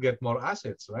Congress and get more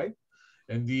assets, right?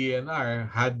 And DENR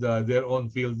had their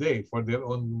own field day for their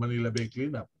own Manila Bay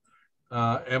cleanup.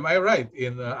 Am I right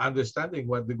in understanding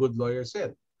what the good lawyer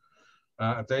said?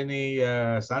 Attorney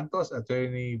Santos,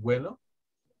 Attorney Bueno?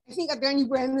 I think Attorney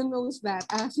Bueno knows that.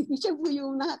 Siya po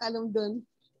yung nakakalam doon.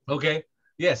 Okay.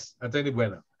 Yes, Attorney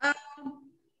Bueno.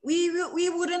 We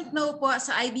wouldn't know po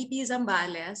sa IBP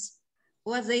Zambales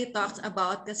what they talked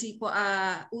about kasi po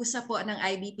usa po ng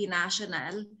IBP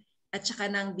National at saka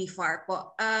ng BIFAR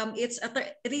po. It's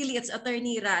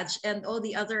Attorney Raj and all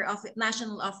the other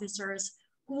national officers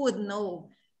who would know.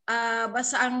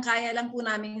 Basta ang kaya lang po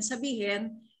namin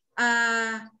sabihin,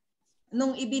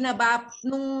 nung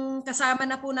kasama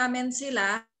na po namin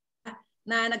sila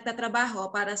na nagtatrabaho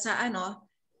para sa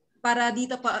para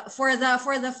dito pa for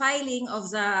the filing of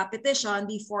the petition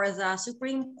before the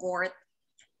Supreme Court,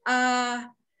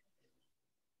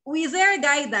 with their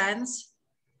guidance,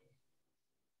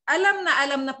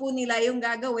 alam na po nila yung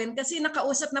gagawin kasi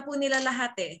nakausap na po nila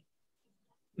lahat eh.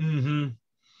 Mm-hmm.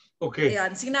 Okay.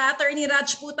 Ayan, sina Attorney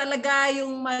Raj po talaga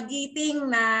yung magiting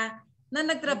na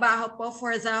nagtrabaho po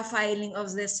for the filing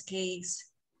of this case.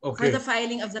 Okay. For the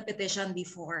filing of the petition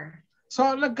before.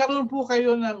 So nagkaroon po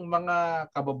kayo ng mga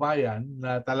kababayan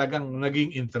na talagang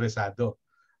naging interesado.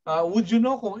 Would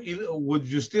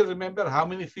you still remember how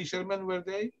many fishermen were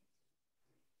they?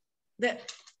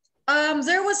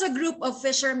 There was a group of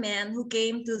fishermen who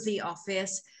came to the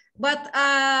office, but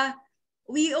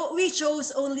we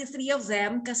chose only 3 of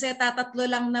them kasi tatatlo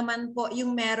lang naman po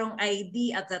yung merong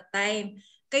ID at that time.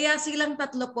 Kaya silang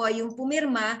 3 po yung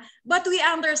pumirma, but we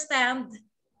understand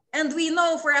and we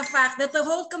know for a fact that the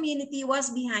whole community was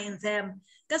behind them.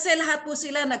 Kasi lahat po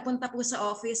sila nagpunta po sa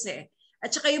office eh. At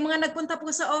saka yung mga nagpunta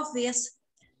po sa office,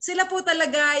 sila po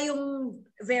talaga yung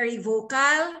very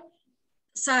vocal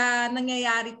sa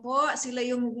nangyayari po. Sila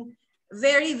yung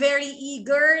very, very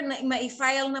eager na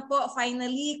ma-file na po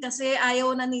finally kasi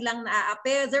ayaw na nilang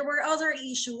naaapi. There were other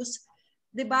issues,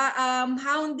 di ba,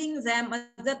 hounding them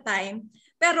at that time.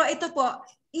 Pero ito po,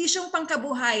 isyong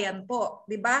pangkabuhayan po,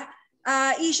 di ba?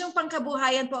 Isyong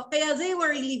pangkabuhayan po. Kaya they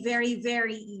were really very,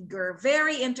 very eager,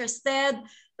 very interested.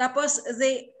 Tapos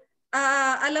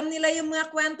alam nila yung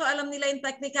mga kwento, alam nila yung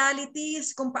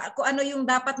technicalities, kung ano yung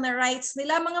dapat na rights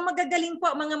nila. Mga magagaling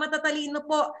po, mga matatalino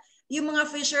po, yung mga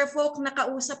fisher folk na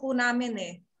kausap po namin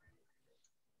eh.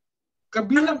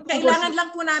 Ang kailangan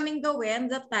lang po namin gawin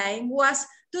that time was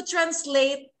to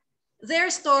translate their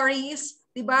stories,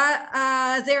 diba?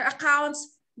 Their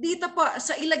accounts, dito po,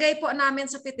 sa ilagay po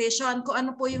namin sa petition kung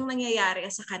ano po yung nangyayari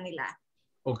sa kanila.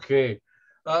 Okay.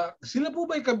 Sila po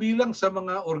ba'y kabilang sa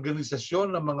mga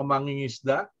organisasyon ng mga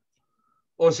mangingisda?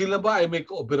 O sila ba ay may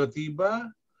kooperatiba?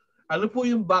 Ano po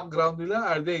yung background nila?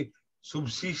 Are they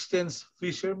subsistence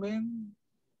fishermen?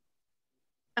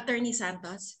 Attorney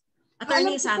Santos?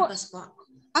 Attorney Santos po.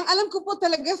 Ang alam ko po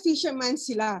talaga fishermen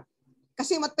sila.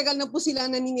 Kasi matagal na po sila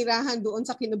naninirahan doon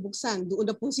sa Kinabugsan. Doon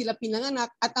na po sila pinanganak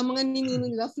at ang mga ninuno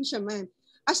nila fishermen.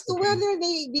 As to whether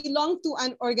they belong to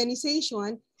an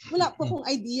organization, wala po akong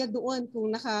idea doon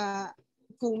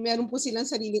kung meron po silang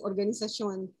sariling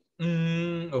organisasyon.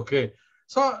 Okay.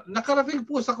 So, nakarating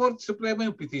po sa Korte Suprema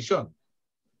yung petition?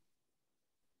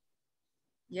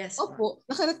 Yes. Opo,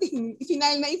 nakarating.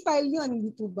 I-file yun,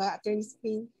 hindi po ba, Attorney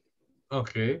Spain?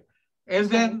 Okay. And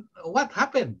then, what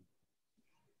happened?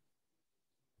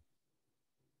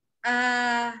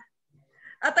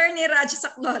 Attorney Raj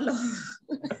Saklolo.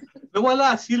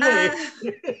 Nawala sila eh.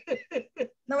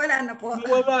 Nawala na po.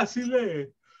 Nawala sila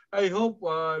eh. I hope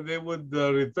they would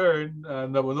return.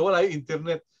 Nawala yung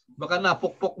internet. Baka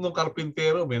napukpok nung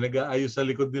karpintero. May nag-aayos sa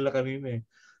likod nila kanina eh.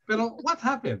 Pero what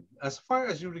happened as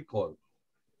far as you recall?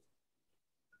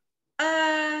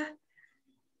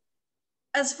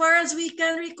 As far as we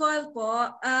can recall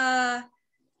po,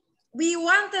 we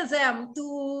wanted them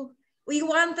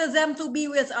to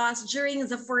be with us during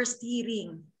the first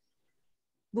hearing.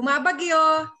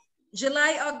 Bumabagyo,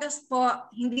 July, August po,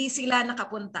 hindi sila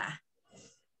nakapunta.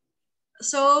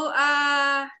 So,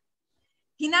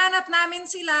 hinanap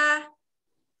namin sila.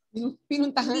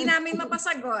 Pinuntahan. Hindi namin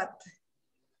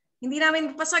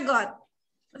mapasagot.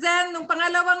 Then, nung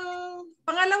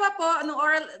pangalawa po, nung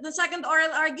second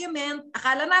oral argument,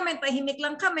 akala namin tahimik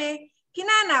lang kami,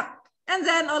 hinanap. And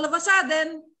then, all of a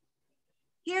sudden,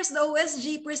 here's the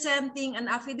OSG presenting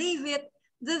an affidavit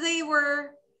that they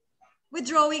were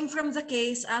withdrawing from the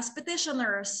case as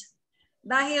petitioners.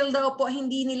 Dahil daw po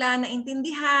hindi nila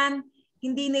naintindihan,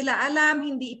 hindi nila alam,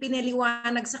 hindi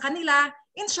ipinaliwanag sa kanila.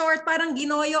 In short, parang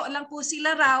ginoyo lang po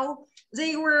sila raw.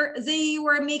 They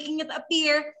were making it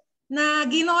appear na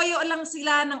ginoyo lang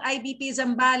sila ng IBP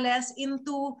Zambales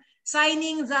into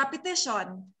signing the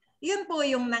petition. Yun po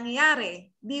yung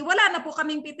nangyayari. Di wala na po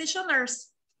kaming petitioners.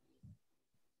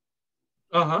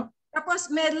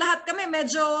 Tapos lahat kami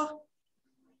medyo,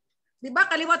 di ba,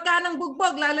 kaliwat ka ng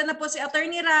bugbog, lalo na po si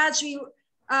Attorney Raj,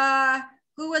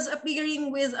 who was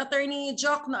appearing with Attorney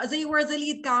Jokno. They were the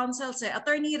lead counsels,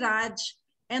 Attorney Raj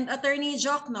and Attorney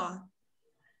Jokno.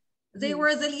 They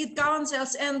were the lead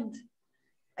counsels, and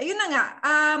ayun na nga,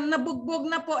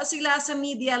 nabugbog na po sila sa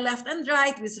media left and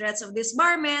right with threats of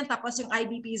disbarment. Tapos yung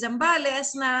IBP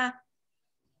Zambales na,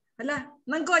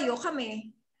 nanggoyo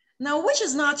kami. Now, which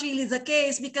is not really the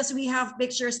case because we have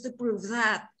pictures to prove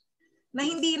that. Na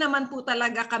hindi naman po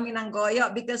talaga kami nanggoyo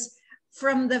because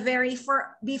from the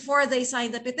before they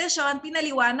signed the petition,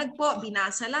 pinaliwanag po,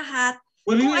 binasa lahat.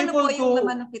 Were you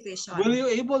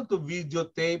able to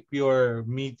videotape your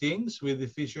meetings with the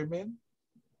fishermen?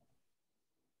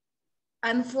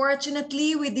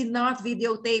 Unfortunately, we did not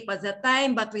videotape at that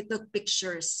time, but we took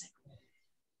pictures.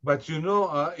 But you know,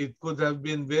 it could have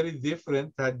been very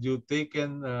different had you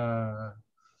taken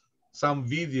some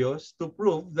videos to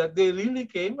prove that they really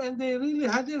came and they really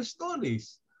had their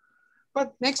stories.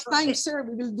 But next time, sir,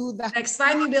 we will do that. Next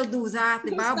time, we will do that,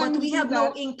 diba? But we have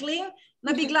no inkling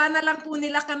na bigla na lang po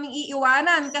nila kaming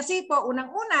iiwanan. Kasi po,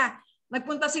 unang-una,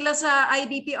 nagpunta sila sa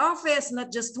IBP office, not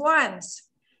just once.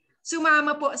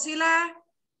 Sumama po sila.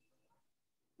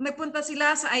 Nagpunta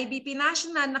sila sa IBP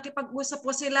National, nakipag-usap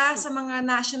po sila sa mga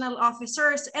national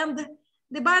officers. And,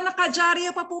 di ba,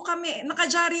 nakadyaryo pa po kami,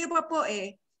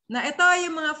 na ito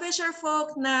yung mga fisher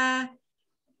folk na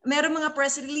meron mga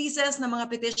press releases na mga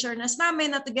petitioners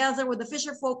namin na together with the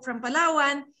fisher folk from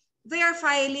Palawan, they are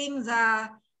filing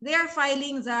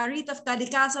the writ of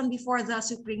Kalikasan before the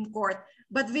Supreme Court.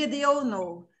 But video,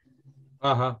 no.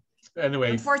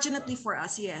 Anyway. Unfortunately for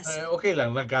us, yes. Okay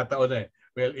lang, nagkataon eh.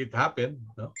 Well, it happened,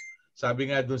 no?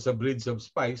 Sabi nga doon sa Bridge of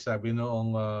Spies, sabi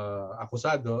noong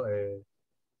akusado,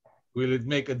 will it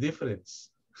make a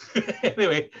difference?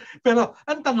 Anyway, pero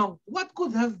ang tanong, what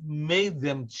could have made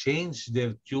them change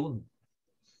their tune?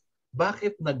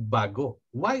 Bakit nagbago?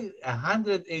 Why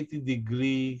 180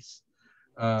 degrees,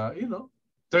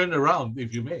 turn around,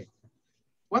 if you may?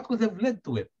 What could have led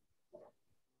to it?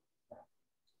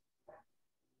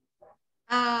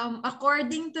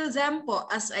 According to them po,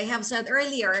 as I have said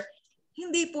earlier,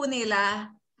 hindi po nila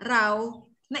raw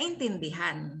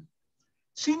naintindihan.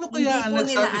 Sino kaya ang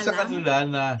nagsabi sa kanila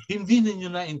na hindi ninyo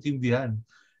naintindihan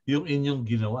yung inyong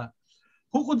ginawa?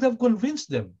 Who could have convinced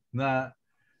them na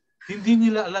hindi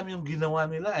nila alam yung ginawa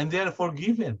nila and they are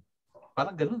forgiven?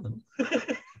 Parang ganun. No?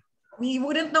 We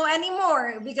wouldn't know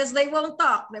anymore because they won't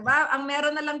talk. Diba? Ang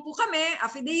meron na lang po kami,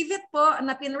 affidavit po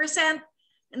na pinresent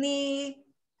ni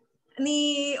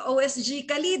OSG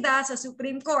Kalida sa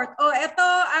Supreme Court. Ito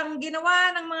ang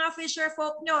ginawa ng mga fisher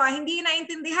folk nyo. Hindi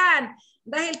naintindihan.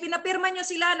 Dahil pinapirma nyo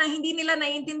sila na hindi nila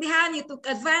naintindihan. You took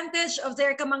advantage of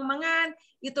their kamangmangan.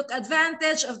 You took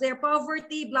advantage of their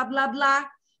poverty, blah, blah, blah.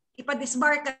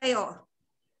 Ipadisbar kayo.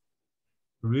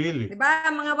 Really? Diba?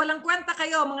 Mga walang kwenta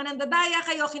kayo, mga nandadaya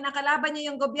kayo, kinakalaban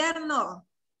nyo yung gobyerno.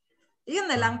 Yun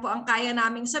na lang po ang kaya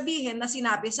naming sabihin na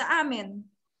sinabi sa amin.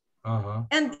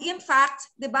 And in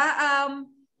fact, diba,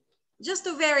 just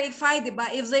to verify, diba,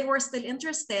 if they were still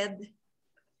interested,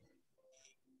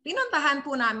 pinuntahan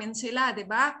po namin sila,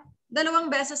 diba? 2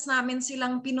 beses namin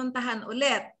silang pinuntahan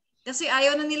ulit. Kasi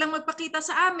ayaw na nilang magpakita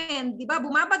sa amin. Diba,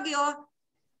 bumabagyo,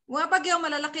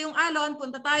 malalaki yung alon,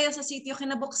 punta tayo sa sitio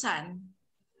Kinabuksan.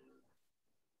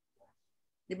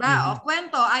 Diba? O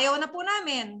kwento, ayaw na po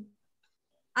namin.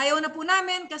 Ayaw na po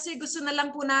namin kasi gusto na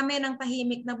lang po namin ng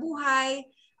tahimik na buhay.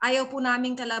 Ayaw po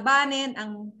namin kalabanin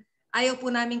ang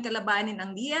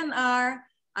DNR,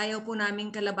 ayaw po namin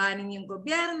kalabanin yung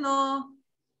gobyerno.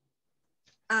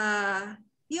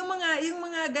 Yung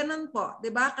mga ganun po, 'di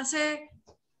ba? Kasi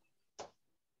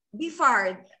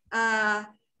BFAR,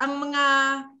 ang mga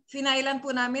finailan po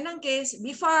namin ng case,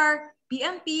 BFAR,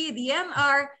 PNP,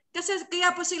 DNR, kasi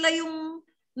kaya po sila yung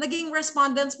naging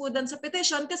respondents po dun sa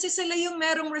petition kasi sila yung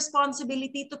merong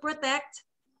responsibility to protect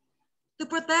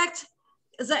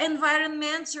the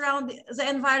environment,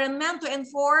 to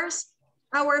enforce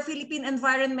our Philippine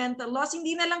environmental laws.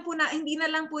 Hindi na lang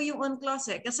po yung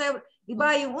UNCLOS kasi iba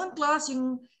yung UNCLOS,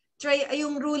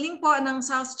 yung ruling po ng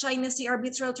South China Sea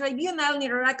Arbitral Tribunal,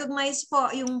 nire-recognize po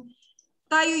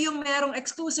tayo yung merong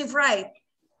exclusive right,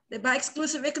 diba?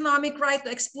 Exclusive economic right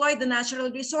to exploit the natural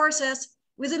resources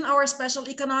within our special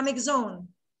economic zone.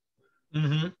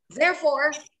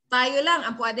 Therefore, tayo lang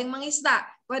ang pwedeng mangisda.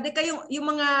 Pwede kayong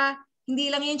yung mga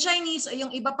hindi lang yung Chinese o yung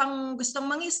iba pang gustong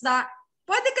mangisda,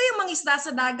 pwede kayong mangisda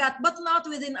sa dagat but not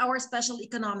within our special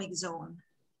economic zone.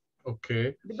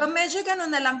 Okay. Di ba medyo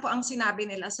ganun na lang po ang sinabi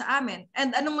nila sa amin.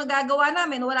 And anong magagawa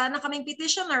namin? Wala na kaming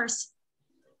petitioners.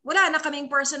 Wala na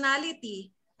kaming personality.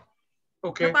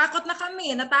 Okay. Natakot na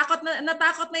kami.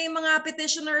 Natakot na yung mga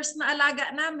petitioners na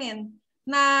alaga namin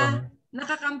na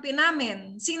nakakampi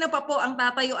namin. Sino pa po ang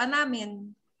tatayuan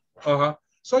namin?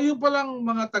 So yung palang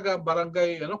mga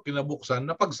taga-barangay Kinabuksan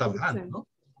napagsarahan, no?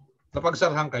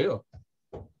 Napagsarahan kayo.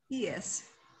 Yes.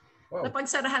 Wow.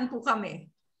 Napagsarahan po kami.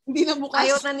 Hindi na bukas.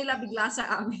 Ayaw na nila bigla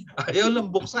sa amin. Ayaw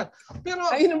lang buksan.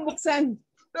 Ayaw lang buksan.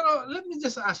 Pero let me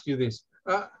just ask you this.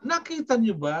 Nakita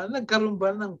niyo ba, nagkaroon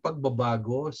ba ng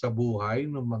pagbabago sa buhay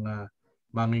ng mga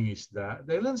mangingisda?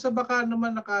 Dahil sa baka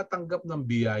naman nakatanggap ng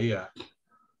biyaya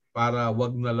para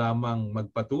wag na lamang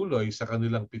magpatuloy sa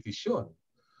kanilang petisyon.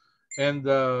 And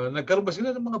nagkaroon ba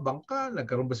sila ng mga bangka?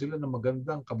 Nagkaroon ba sila ng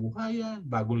magandang kabuhayan,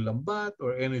 bagong lambat,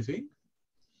 or anything?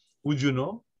 Would you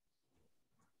know?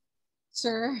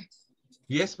 Sir?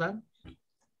 Yes, ma'am?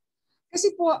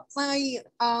 Kasi po,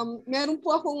 meron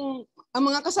po akong, ang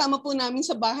mga kasama po namin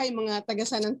sa bahay, mga taga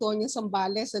San Antonio,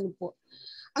 Zambales, ano po.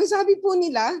 Ang sabi po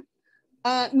nila,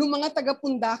 nung mga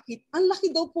taga-Pundakit, ang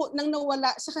laki daw po nang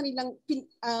nawala sa kanilang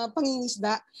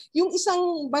pangingisda. Yung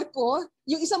isang barko,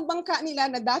 yung isang bangka nila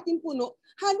na dating puno,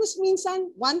 halos minsan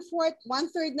 1/4,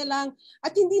 1/3 na lang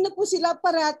at hindi na po sila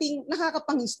parating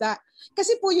nakakapangisda.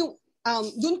 Kasi po yung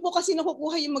doon po kasi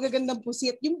nakukuha yung magagandang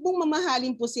pusit, yung pong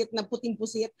mamahaling pusit na puting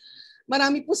pusit.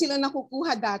 Marami po sila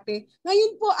nakukuha dati.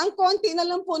 Ngayon po, ang konti na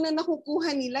lang po na nakukuha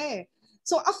nila eh.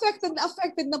 So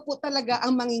affected na po talaga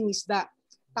ang mangingisda.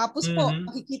 Tapos po,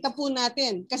 makikita po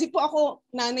natin, kasi po ako,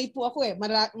 nanay po ako eh,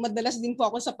 madalas din po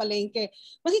ako sa palengke.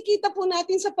 Makikita po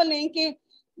natin sa palengke,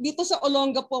 dito sa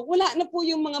Olonga po, wala na po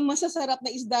yung mga masasarap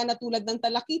na isda na tulad ng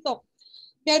talakitok.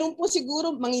 Meron po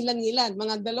siguro mangilan-ngilan,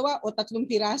 mga 2 o 3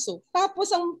 piraso.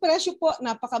 Tapos ang presyo po,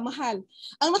 napakamahal.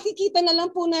 Ang nakikita na lang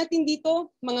po natin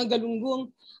dito, mga galunggong,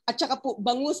 at saka po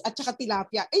bangus at saka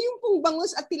tilapia. Eh yung pong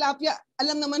bangus at tilapia,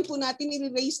 alam naman po natin,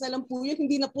 i-raise na lang po yun,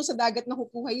 hindi na po sa dagat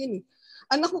nakukuha yun eh.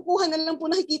 Ang nakukuha na lang po,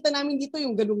 nakikita namin dito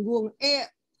yung galunggong. Eh,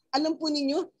 alam po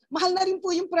ninyo, mahal na rin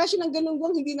po yung presyo ng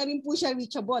galunggong, hindi na rin po siya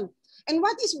reachable. And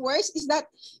what is worse is that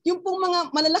yung pong mga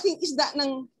malalaking isda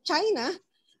ng China,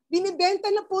 binibenta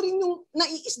na po rin yung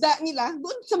naiisda nila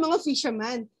doon sa mga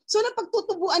fisherman. So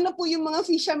napagtutubuan na po yung mga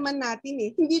fisherman natin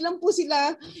eh. Hindi lang po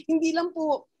sila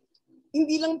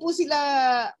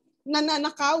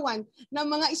nananakawan ng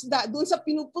mga isda doon sa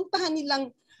pinupuntahan nilang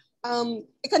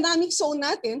economic zone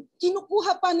natin,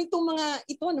 kinukuha pa nitong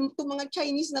mga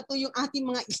Chinese na to yung ating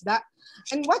mga isda.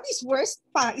 And what is worse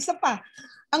pa, isa pa,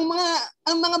 ang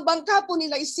mga bangka po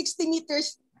nila is 60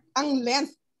 meters ang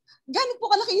length. Gano'n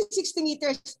po kalaki yung 60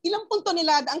 meters? Ilang pong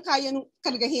tonelada ang kaya nung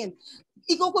kargahin?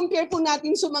 I-compare po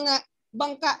natin sa mga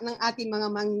bangka ng ating mga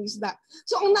mangingisda.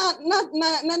 So ang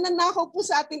nananakaw po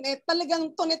sa atin eh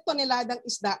talagang toneladang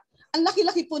isda. Ang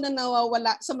laki-laki po na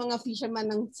nawawala sa mga fisherman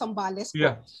ng Zambales po.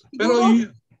 Yeah. Pero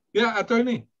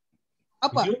attorney,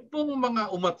 Apa. yung pong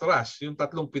mga umatras, yung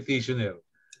 3 petitioner,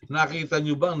 nakita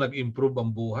nyo bang nag-improve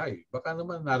ang buhay? Baka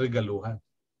naman narigaluhan.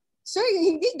 Sir,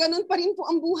 hindi ganun pa rin po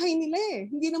ang buhay nila eh.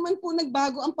 Hindi naman po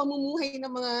nagbago ang pamumuhay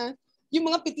ng yung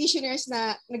mga petitioners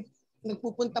na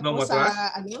nagpupunta po sa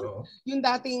yung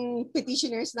dating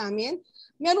petitioners namin.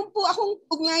 Meron po akong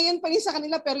ugnayan pa rin sa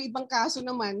kanila pero ibang kaso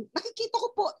naman. Nakikita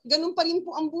ko po, ganun pa rin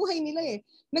po ang buhay nila eh.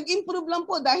 Nag-improve lang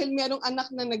po dahil merong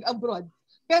anak na nag-abroad.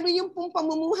 Pero yung pong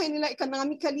pamumuhay nila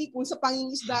economically, kung sa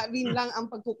pangingisda rin lang ang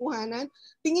pagkukuhanan,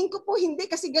 tingin ko po hindi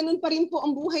kasi ganun pa rin po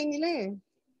ang buhay nila eh.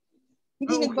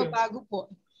 Hindi nagbabago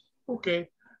po. Okay.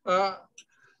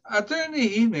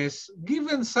 Attorney Ines,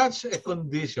 given such a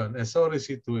condition, a sorry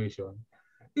situation,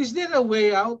 is there a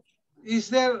way out? Is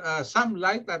there some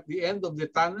light at the end of the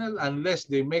tunnel unless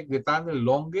they make the tunnel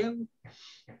longer?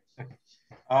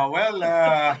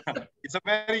 It's a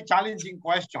very challenging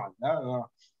question.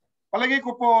 Palagay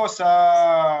ko po sa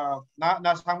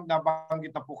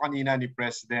nabanggit na po kanina ni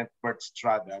President Bert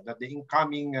Estrada that the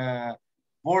incoming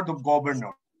Board of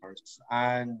Governors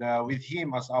and with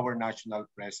him as our national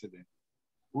president,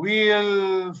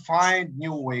 will find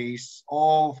new ways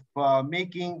of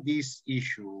making this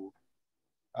issue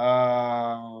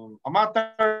a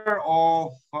matter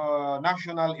of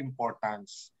national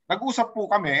importance. Nag-usap po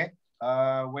kami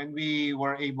when we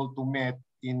were able to meet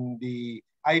in the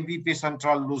IBP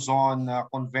Central Luzon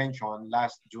Convention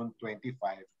last June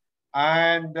 25.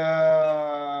 And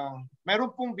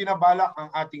meron pong binabalak ang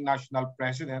ating national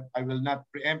president. I will not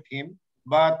preempt him,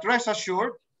 but rest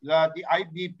assured that the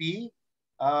IBP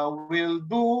will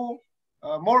do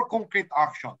more concrete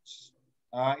actions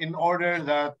in order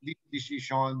that this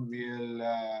decision will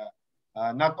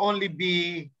not only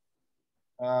be,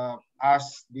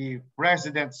 as the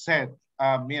president said,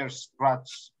 a mere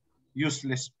scratch,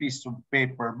 useless piece of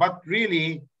paper, but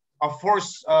really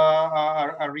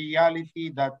a reality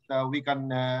that we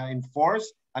can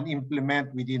enforce and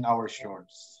implement within our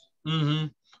shores. Mm-hmm.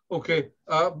 Okay.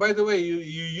 By the way, you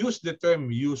use the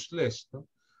term useless. No?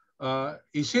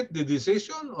 Is it the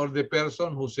decision or the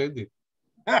person who said it?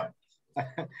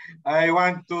 I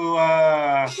want to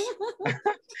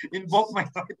invoke my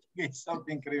right against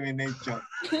self-incrimination.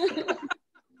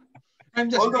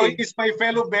 Although he is my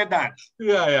fellow pedant.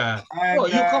 Yeah.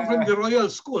 And, you come from the royal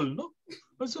school, no?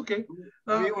 That's okay.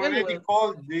 We already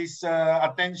called this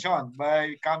attention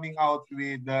by coming out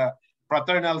with a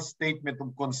fraternal statement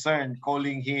of concern,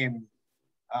 calling him,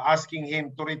 asking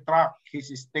him to retract his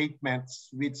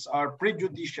statements, which are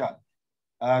prejudicial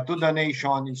to the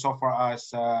nation insofar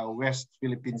as West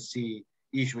Philippine Sea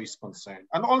issue is concerned.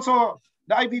 And also,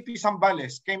 the IBP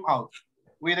Zambales came out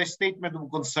with a statement of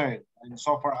concern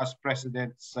insofar as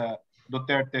President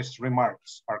Duterte's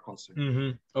remarks are concerned.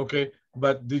 Mm-hmm. Okay,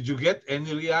 but did you get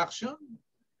any reaction?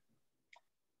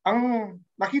 Ang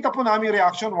nakita po namin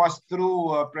reaction was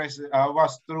through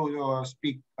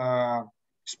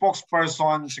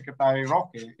spokesperson Secretary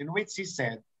Roque, in which he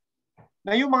said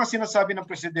na yung mga sinasabi ng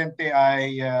presidente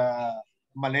ay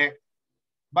mali.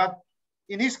 But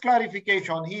in his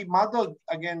clarification, he muddled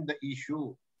again the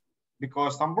issue.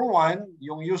 Because number one,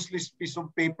 yung useless piece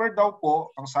of paper daw po,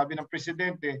 ang sabi ng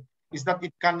presidente, is that it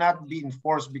cannot be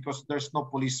enforced because there's no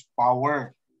police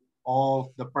power of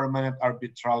the Permanent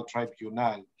Arbitral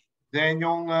Tribunal. Then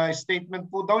yung statement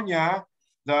po daw niya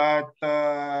that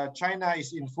China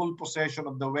is in full possession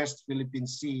of the West Philippine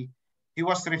Sea, he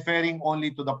was referring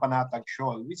only to the Panatag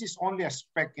Shoal, which is only a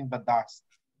speck in the dust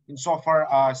insofar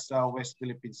as West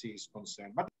Philippine Sea is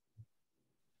concerned. But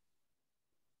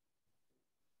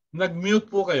nag-mute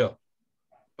po kayo.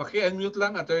 Paki-unmute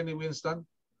lang, Attorney Winston.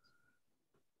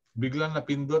 Biglang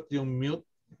napindot yung mute.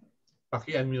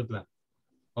 Paki-unmute lang.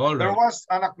 All right. There was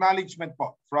an acknowledgement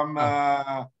po from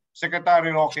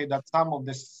Secretary Roque that some of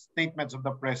the statements of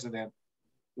the President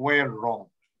were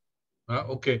wrong.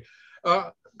 Okay.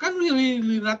 Can we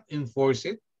really not enforce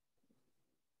it?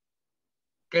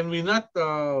 Can we not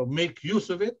make use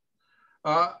of it?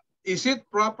 Is it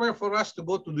proper for us to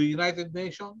go to the United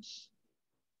Nations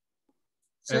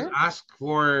and ask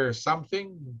for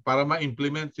something para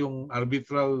ma-implement yung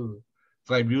arbitral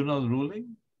tribunal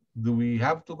ruling? Do we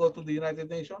have to go to the United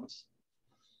Nations?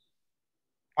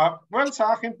 Well,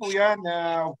 sa akin po yan,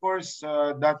 of course,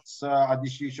 that's a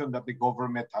decision that the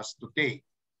government has to take.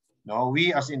 No, we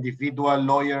as individual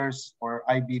lawyers or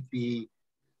IBP,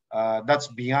 that's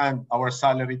beyond our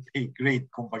salary pay grade,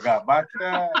 kumbaga. But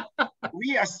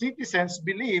we as citizens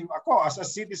believe, ako as a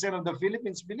citizen of the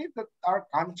Philippines, believe that our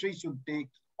country should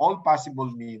take all possible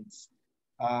means.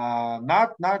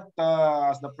 Not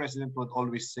as the President would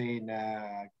always say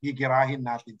na gigirahin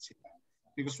natin sila.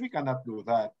 Because we cannot do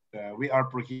that. We are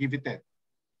prohibited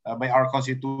by our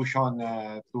constitution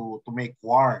to make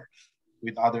war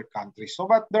with other countries. So,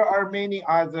 but there are many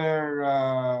other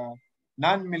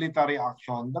non-military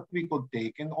action that we could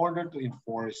take in order to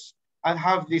enforce and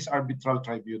have this arbitral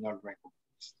tribunal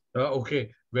recognized.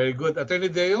 Okay, very good. Attorney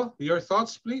Deo, your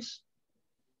thoughts, please.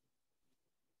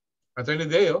 Attorney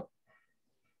Deo?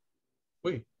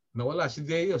 Uy, nawala si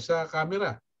Deo sa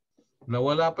camera.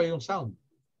 Nawala pa yung sound.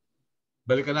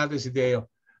 Balikan natin si Deo.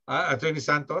 Attorney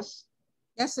Santos?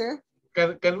 Yes, sir.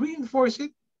 Can we enforce it?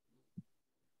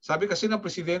 Sabi kasi ng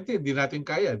presidente, hindi natin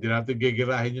kaya. Hindi natin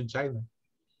gigirahin yung China.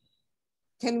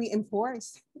 Can we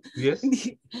enforce? Yes.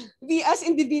 We as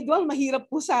individual, mahirap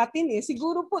po sa atin eh.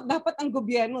 Siguro po, dapat ang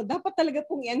gobyerno, dapat talaga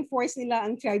pong i-enforce nila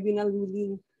ang tribunal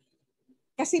ruling.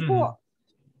 Kasi po,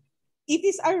 it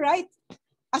is our right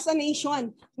as a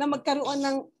nation na magkaroon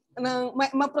ng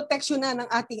maproteksyon na ng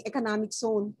ating economic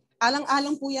zone.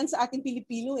 Alang-alang po yan sa ating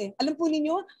Pilipino eh. Alam po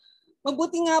ninyo,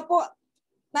 mabuti nga po,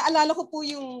 naalala ko po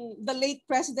yung the late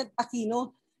President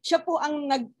Aquino. Siya po ang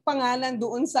nagpangalan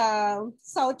doon sa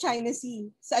South China Sea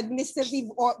sa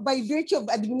by virtue of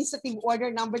Administrative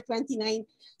Order number 29.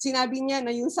 Sinabi niya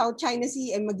na yung South China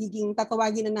Sea ay magiging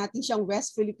tatawagin na natin siyang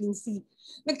West Philippine Sea.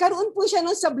 Nagkaroon po siya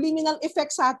ng subliminal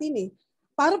effect sa atin eh.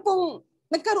 Para pong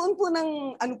nagkaroon po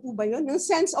ng ano po ba yun? Ng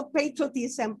sense of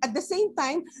patriotism. At the same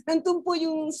time, nandun po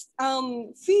yung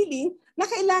feeling na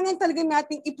kailangan talaga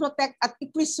nating i-protect at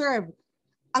i-preserve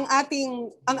ang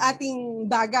ating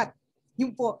dagat.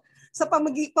 Yun po. sa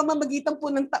pamamagitan po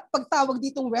ng pagtawag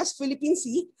ditong West Philippine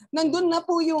Sea, nandun na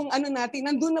po yung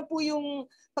nandun na po yung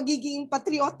pagiging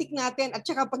patriotic natin at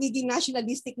saka pagiging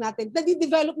nationalistic natin.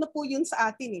 Nadi-develop na po yun sa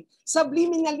atin eh.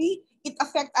 Subliminally, it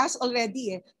affect us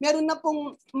already eh. Meron na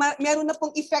pong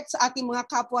effect sa ating mga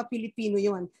kapwa Pilipino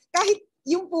yon. Kahit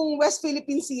yung pong West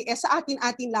Philippine Sea sa atin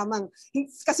lamang.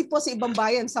 Kasi po sa ibang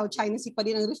bayan, South China Sea pa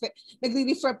rin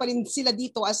nagre-refer pa rin sila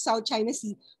dito as South China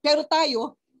Sea. Pero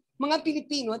tayo, mga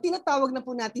Pilipino, tinatawag na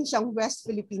po natin siyang West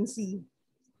Philippine Sea.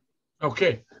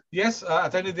 Okay. Yes,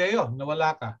 Attorney Deo,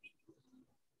 nawala ka.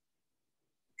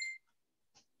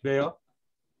 Deo?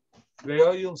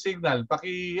 Deo, yung signal,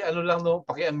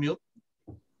 paki-unmute.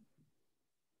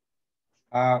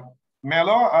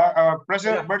 Melo,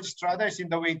 President Bert Estrada is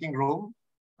in the waiting room.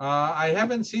 I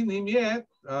haven't seen him yet.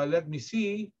 Let me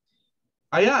see.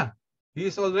 Yeah,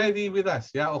 he's already with us.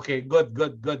 Yeah, okay, good.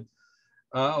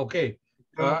 Okay.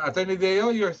 Attorney Deo,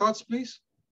 your thoughts, please?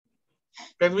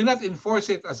 Can we not enforce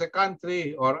it as a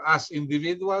country or as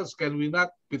individuals? Can we not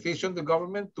petition the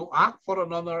government to act for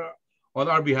another on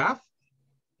our behalf?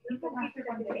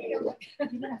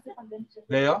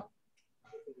 Deo?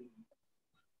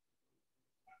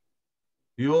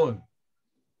 Yun.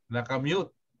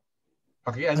 Naka-mute.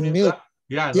 Paki-unmute.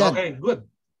 Yan. Okay, good.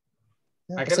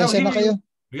 I can now hear you. Kayo.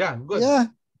 Yeah, good. Yeah.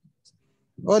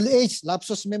 Old age,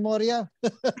 lapsus memoria.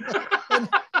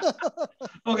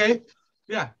 Okay.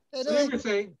 Yeah. Anyway, so you were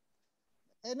saying?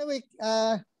 Anyway,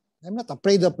 I'm not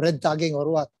afraid of red tagging or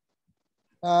what.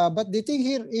 But the thing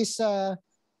here is,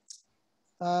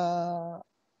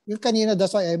 yung kanina,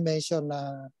 that's why I mentioned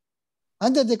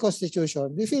under the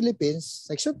Constitution, the Philippines,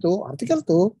 Section 2, Article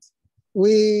 2,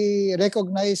 we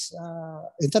recognize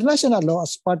international law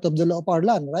as part of the law of our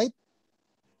land, right?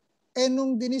 And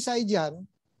nung dinicide yan,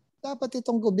 dapat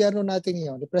itong gobyerno natin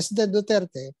ngayon, the President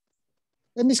Duterte,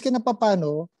 miski na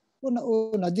papano,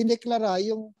 una-una, dineklara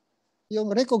yung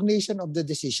recognition of the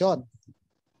decision.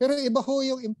 Pero iba ho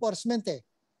yung enforcement eh.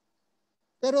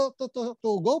 Pero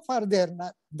to go further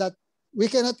that we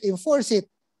cannot enforce it,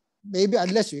 maybe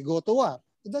unless we go to war.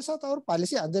 That's not our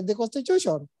policy under the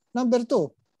Constitution. Number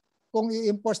 2, kung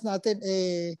i-enforce natin,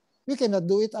 we cannot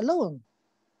do it alone.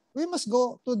 We must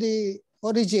go to the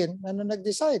origin na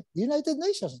nag-decide, the United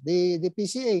Nations, the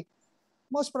PCA.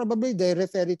 Most probably, they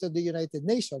refer it to the United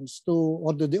Nations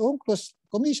or to the UNCLOS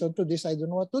Commission to decide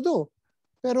on what to do.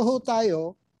 Pero ho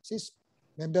tayo, since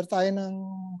member tayo ng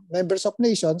members of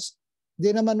nations,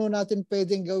 di naman ho natin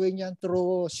pwedeng gawin yan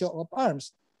through show of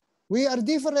arms. We are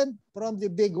different from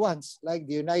the big ones like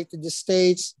the United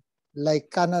States, like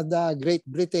Canada, Great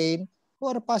Britain, who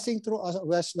are passing through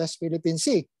West Philippine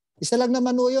Sea. Isa lang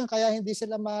naman ho yun, kaya hindi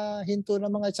sila mahinto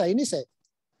ng mga Chinese eh.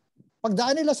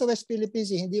 Pagdaan nila sa West Philippine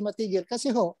Sea, hindi matigil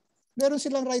kasi ho, meron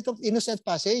silang right of innocent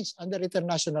passage under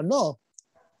international law.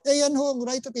 Eh yan ho,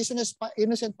 right of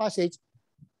innocent passage,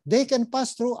 they can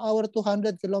pass through our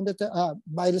 200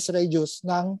 miles radius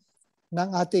ng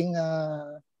ating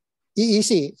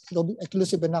EEZ,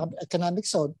 Exclusive Economic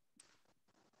Zone,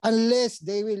 unless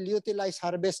they will utilize,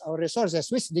 harvest our resources,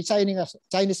 which the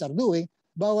Chinese are doing,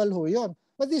 bawal ho yun.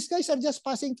 But these guys are just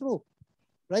passing through.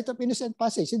 Right of innocent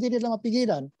passage, hindi nila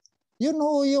mapigilan. Yun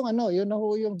ho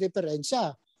yung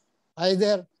diferensya.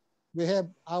 Either we have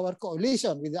our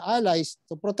coalition with the allies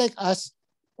to protect us,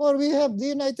 or we have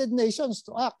the United Nations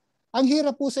to act. Ang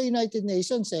hirap po sa United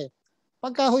Nations eh.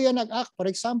 Pagka ho yan nag-act, for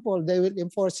example, they will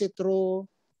enforce it through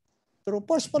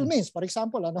forceful means. For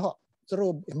example,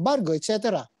 through embargo,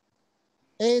 etc.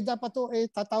 Eh dapat to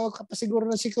tatawag ka pa siguro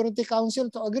ng Security Council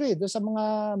to agree do sa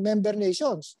mga member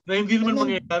nations. Na hindi naman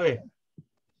mangyayari.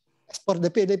 For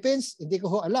the Philippines, hindi ko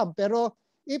ho alam. Pero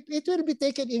if it will be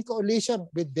taken in coalition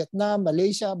with Vietnam,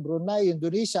 Malaysia, Brunei,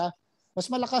 Indonesia, mas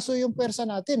malakas ho yung pwersa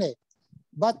natin eh.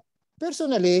 But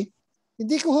personally,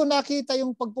 hindi ko ho nakita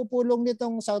yung pagpupulong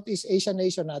nitong Southeast Asian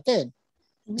nation natin.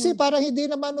 Kasi parang hindi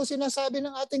naman ho sinasabi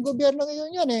ng ating gobyerno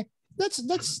ngayon yan eh.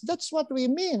 That's what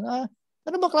we mean.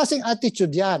 Ano ba klaseng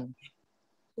attitude yan?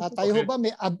 Tayo ho ba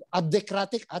may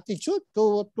abdecratic attitude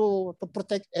to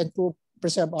protect and to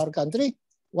preserve our country?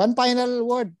 One final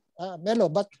word, Melo,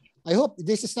 but I hope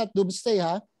this is not doomsday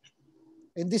ha.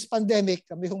 In this pandemic,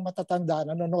 kami hong matatanda,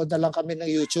 nanonood na lang kami ng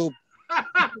YouTube.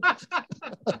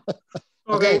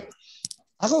 Okay.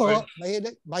 Ako,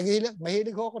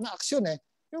 mahilig ho ako na aksyon eh.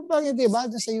 Yung bang hindi ba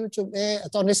sa YouTube,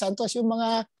 Tony Santos, yung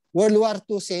mga World War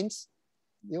II scenes,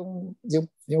 yung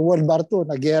World War II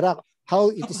na gera,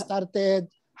 how it started,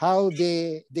 how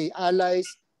the Allies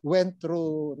went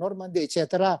through Normandy,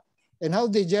 etc. And how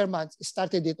the Germans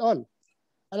started it all.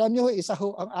 Alam niyo, isa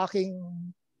ho ang aking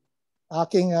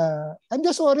I'm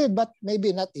just worried, but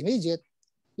maybe not immediate.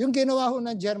 yung ginawa ho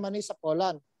ng Germany sa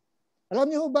Poland. Alam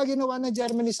niyo ho ba ginawa ng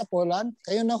Germany sa Poland?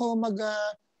 Kayo na ho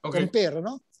mag-compare,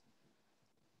 no?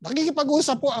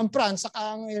 Nakikipag-usap po ang France sa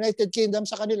ang United Kingdom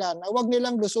sa kanila na huwag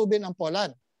nilang lusubin ang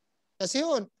Poland. Kasi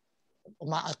yun,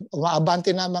 umaabante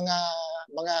na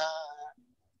mga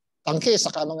tangke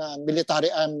saka mga military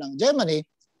arm ng Germany.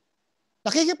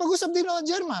 Nakikipag-usap din ang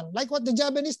German. Like what the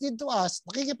Japanese did to us.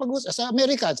 Nakikipag-usap sa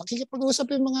Americans.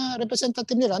 Nakikipag-usap yung mga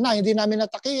representative nila na hindi namin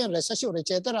natakiyan, rest assured,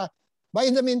 etc. But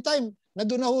in the meantime,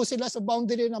 nandun na ho sila sa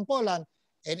boundary ng Poland.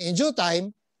 And in due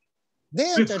time, they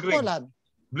entered Poland.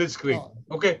 Blitzkrieg.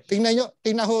 Okay.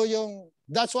 Tingnan ho yung,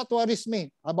 that's what worries me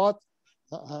about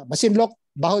Masinloc,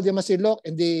 Bajo de Masinloc,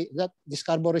 and this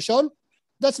Carboresol.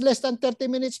 That's less than 30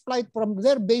 minutes flight from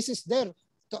their bases there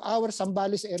to our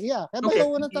Zambales area. Kaya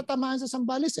ba nang tatamaan sa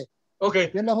Zambales eh?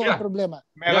 Okay. Yan lang ho ang problema.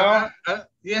 Hello.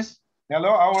 Yes.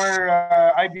 Hello, our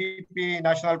IBP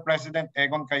National President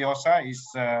Egon Cayosa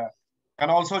can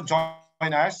also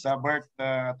join us. Bert,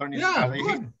 Attorney.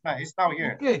 He's now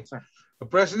here. Okay. Sir.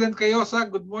 President Cayosa,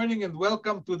 good morning and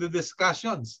welcome to the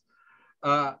discussions.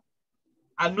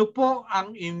 Ano po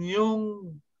ang inyong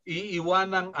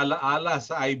iiwanang alaala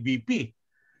sa IBP?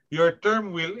 Your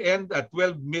term will end at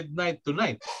 12 midnight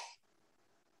tonight.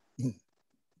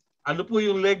 Ano po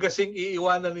yung legacy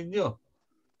iiwanan ninyo?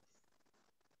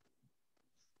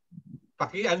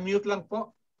 Paki-unmute lang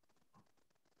po.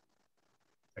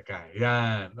 Okay,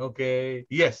 yan. Okay.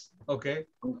 Yes. Okay.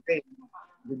 Okay.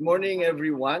 Good morning,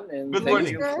 everyone, and good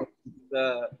thank morning. you for the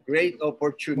great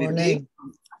opportunity.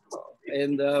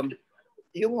 And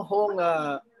yung hong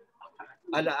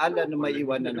alaala na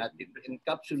maiwanan natin,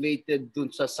 encapsulated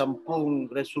dun sa 10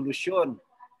 resolusyon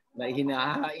na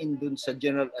hinahain dun sa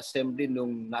General Assembly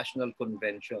ng National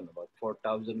Convention. About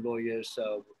 4,000 lawyers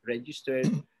registered,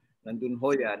 nandun ho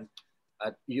yan.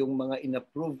 At yung mga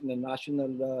inapprove na National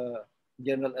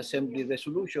General Assembly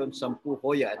resolution, 10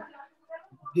 ho yan,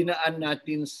 dinaan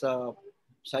natin sa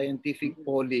scientific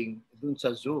polling dun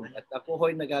sa Zoom. At ako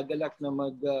ho'y nagagalak na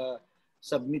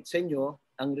mag-submit sa inyo.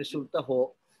 Ang resulta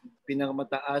ho,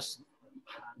 pinakamataas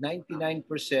 99%,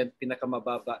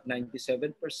 pinakamababa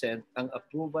 97% ang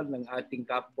approval ng ating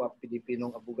kapwa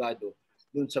Pilipinong abogado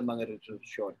dun sa mga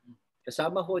resolusyon.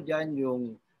 Kasama ho dyan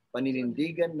yung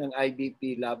paninindigan ng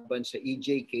IBP laban sa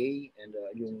EJK and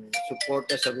yung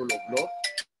suporta sa rule of law.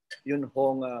 Yun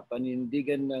hong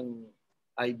paninindigan ng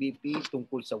IBP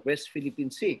tungkol sa West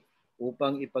Philippine Sea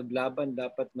upang ipaglaban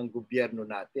dapat ng gobyerno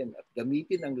natin at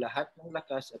gamitin ang lahat ng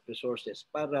lakas at resources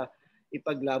para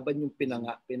ipaglaban yung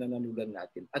pinananulan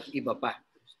natin at iba pa.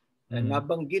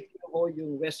 Nabanggit ko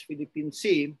yung West Philippine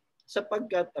Sea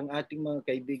sapagkat ang ating mga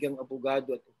kaibigang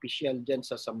abogado at opisyal dyan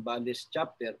sa Zambales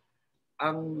chapter,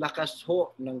 ang lakas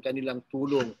ho ng kanilang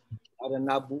tulong para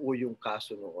nabuo yung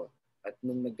kaso noon. At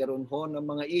nung nagkaroon ho ng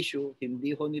mga issue,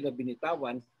 hindi ho nila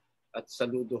binitawan at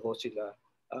saludo ho sila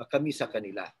kami sa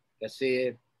kanila.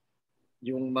 Kasi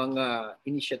yung mga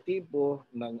inisyatibo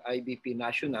ng IBP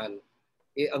National,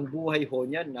 ang buhay ho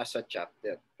niyan nasa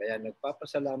chapter. Kaya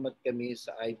nagpapasalamat kami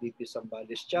sa IBP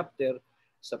Zambales chapter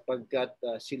sapagkat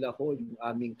sila ho yung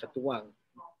aming katuwang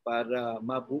para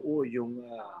mabuo yung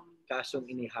kasong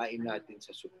inihain natin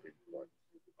sa Supreme Court.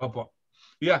 Opo.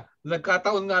 Yeah,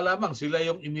 nagkataon nga lamang sila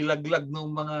yung inilaglag ng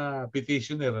mga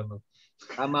petitioner, ano?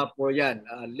 Tama po yan.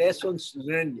 Lessons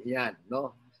learned yan,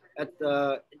 no? At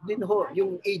din ho,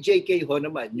 yung EJK ho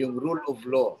naman, yung rule of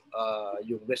law,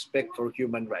 yung respect for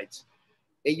human rights.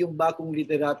 Yung bakong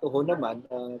liderato ho naman,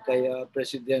 kaya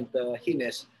President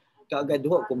Hines, kaagad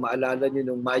ho, kung maalala niyo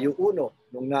nung Mayo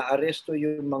 1, nung naaresto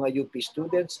yung mga UP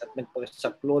students at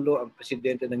nagpasaklolo ang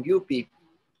presidente ng UP,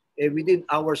 within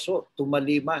hours ho,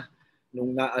 tumalima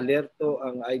nung naalerto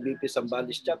ang IBP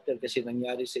Zambales chapter kasi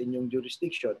nangyari sa inyong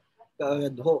jurisdiction.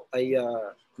 Kaagad ho ay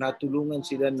natulungan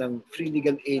sila ng free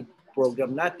legal aid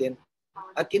program natin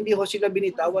at hindi ho sila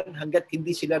binitawan hanggat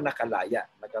hindi sila nakalaya,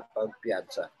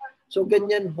 nakapagpiyansa. So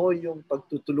ganyan ho yung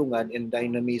pagtutulungan and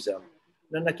dynamism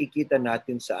na nakikita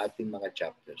natin sa ating mga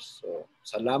chapters. So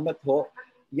salamat ho.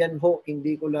 Yan ho,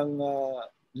 hindi ko lang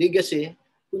legacy,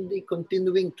 kundi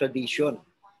continuing tradition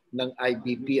ng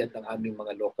IBP at ang aming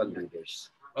mga local leaders.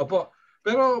 Opo.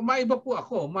 Pero maiba po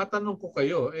ako, matanong ko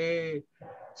kayo,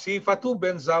 si Fatou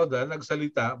Benzauda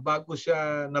nagsalita bago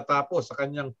siya natapos sa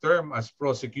kanyang term as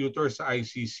prosecutor sa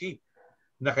ICC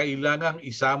na kailangang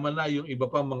isama na yung iba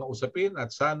pang mga usapin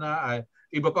at sana ay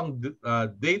iba pang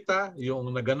data yung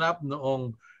naganap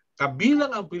noong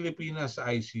kabilang ang Pilipinas sa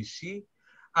ICC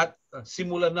at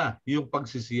simulan na yung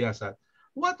pagsisiyasat.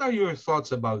 What are your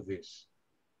thoughts about this?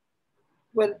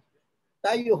 Well,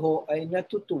 tayo ho ay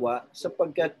natutuwa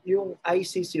sapagkat yung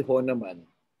ICC ho naman,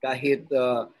 kahit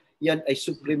yan ay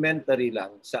supplementary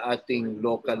lang sa ating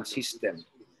local system.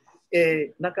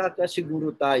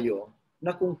 Nakakasiguro tayo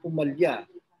na kung pumalya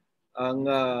ang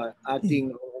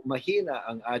ating mahina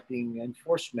ang ating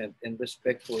enforcement and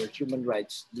respect for human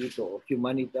rights dito,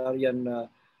 humanitarian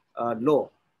law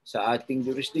sa ating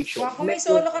jurisdiction, Kung may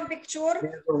solo kang picture,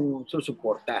 merong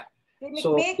susuporta.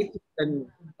 So it is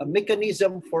a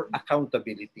mechanism for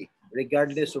accountability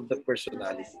regardless of the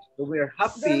personality. So we are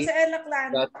happy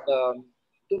that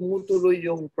tumutuloy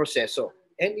yung proseso.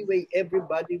 Anyway,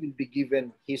 everybody will be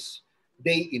given his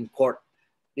day in court.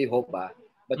 Di ho ba?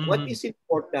 But what is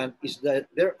important is that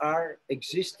there are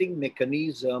existing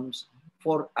mechanisms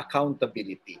for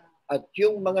accountability. At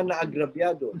yung mga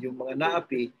naagrabyado, yung mga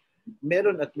naapi,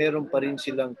 meron pa rin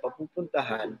silang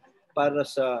papupuntahan para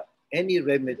sa any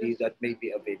remedy that may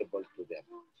be available to them.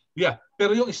 Yeah,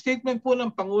 pero yung statement po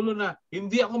ng Pangulo na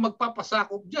hindi ako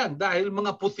magpapasakop dyan dahil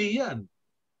mga puti yan.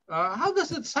 How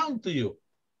does it sound to you?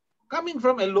 Coming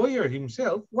from a lawyer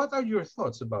himself, what are your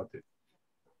thoughts about it?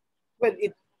 Well,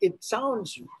 it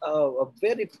sounds a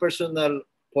very personal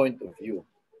point of view.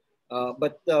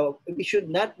 But we should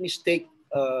not mistake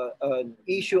an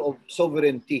issue of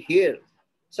sovereignty here.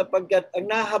 Sapagkat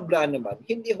ang nahabla naman,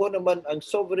 hindi ho naman ang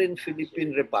Sovereign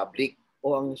Philippine Republic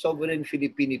o ang Sovereign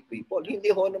Filipino people.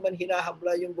 Hindi ho naman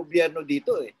hinahabla yung gobyerno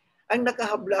dito eh. Ang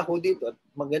nakahabla ho dito, at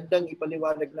magandang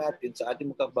ipaliwanag natin sa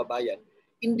ating mga kababayan,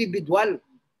 individual.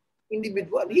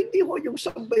 Hindi ho yung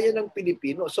sambayan ng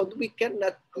Pilipino. So we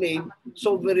cannot claim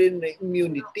sovereign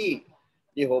immunity.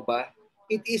 Di ho ba?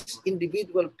 It is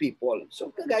individual people.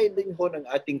 So kagaya din ho ng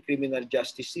ating criminal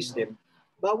justice system,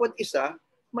 bawat isa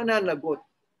mananagot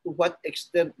to what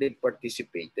extent they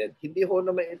participated. Hindi ho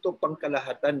naman ito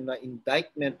pangkalahatan na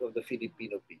indictment of the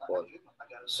Filipino people.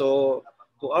 So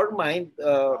to our mind,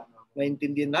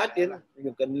 maintindihan natin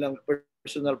yung kanilang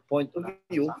personal point of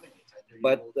view.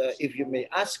 But if you may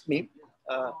ask me,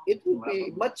 it would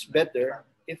be much better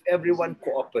if everyone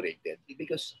cooperated.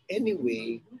 Because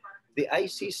anyway, the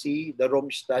ICC, the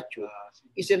Rome Statute,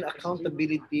 is an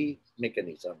accountability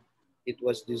mechanism. It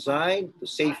was designed to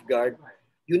safeguard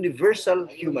universal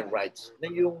human rights. Na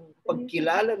yung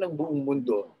pagkilala ng buong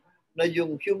mundo na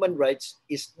yung human rights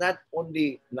is not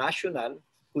only national,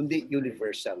 kundi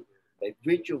universal. By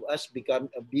virtue of us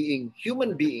being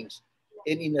human beings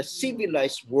and in a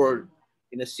civilized world,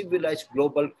 in a civilized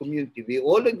global community, we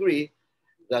all agree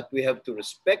that we have to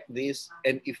respect this,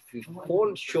 and if we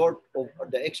fall short of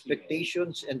the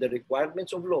expectations and the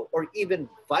requirements of law or even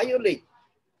violate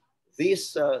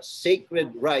these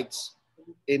sacred rights,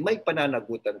 may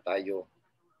pananagutan tayo.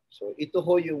 So ito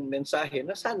ho yung mensahe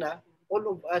na sana all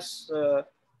of us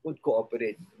would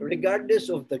cooperate.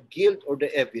 Regardless of the guilt or the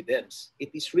evidence,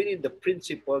 it is really the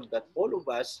principle that all of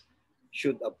us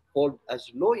should uphold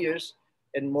as lawyers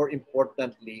and more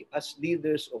importantly, as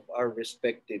leaders of our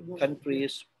respective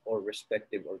countries or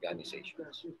respective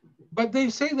organizations. But they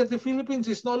say that the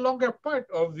Philippines is no longer part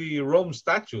of the Rome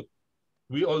Statute.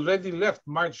 We already left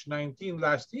March 19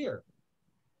 last year.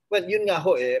 Well, yun nga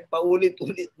ho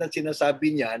paulit-ulit na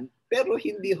sinasabi niyan, pero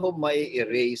hindi ho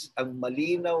mai-erase ang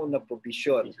malinaw na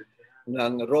provision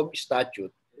ng Rome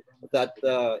Statute that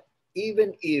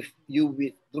even if you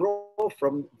withdraw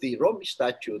from the Rome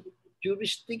Statute,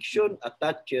 jurisdiction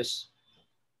attaches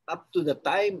up to the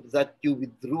time that you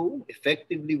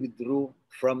effectively withdrew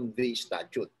from the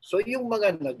statute. So yung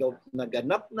mga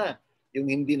naganap na, yung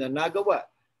hindi na nagawa,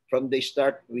 from the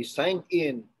start we signed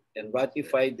in and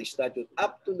ratified the statute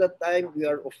up to the time we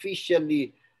are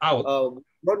officially out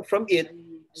run from it,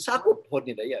 sakop ho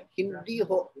nila yan. Hindi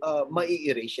ho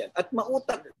mai-erase yan. At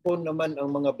mautak po naman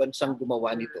ang mga bansang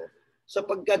gumawa nito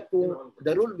sapagkat kung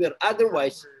the rule were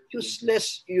otherwise,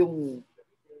 useless yung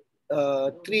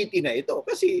treaty na ito.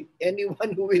 Kasi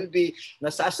anyone who will be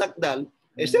nasasakdal,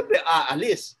 siyempre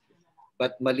aalis.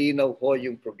 But malinaw ho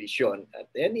yung provision.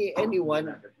 At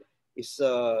anyone is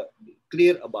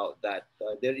clear about that.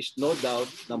 There is no doubt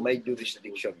na may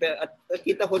jurisdiction. Pero at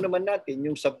kita ko naman natin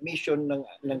yung submission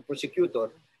ng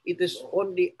prosecutor, it is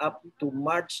only up to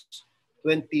March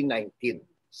 2019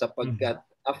 sapagkat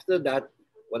after that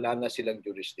wala na silang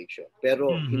jurisdiction.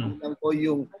 Pero hindi lang po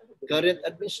yung current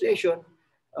administration,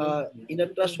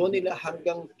 inatras ho nila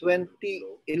hanggang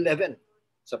 2011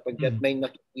 sapagkat may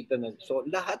nakikita na. So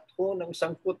lahat ho ng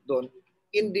sangkot doon,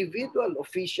 individual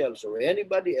officials or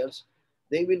anybody else,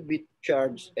 they will be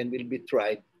charged and will be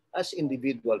tried as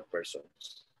individual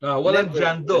persons. Walang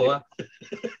jando,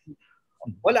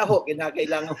 Wala ho,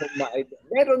 kinakailangan ho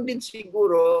meron din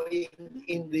siguro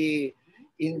in the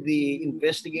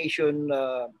investigation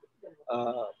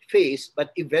phase,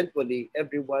 but eventually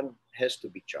everyone has to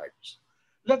be charged.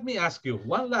 Let me ask you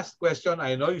one last question.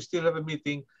 I know you still have a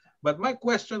meeting, but my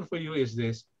question for you is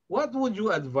this. What would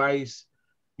you advise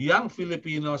young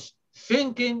Filipinos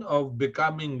thinking of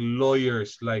becoming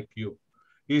lawyers like you?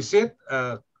 Is it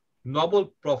a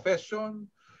noble profession?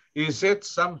 Is it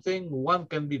something one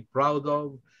can be proud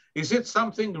of? Is it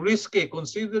something risky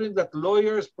considering that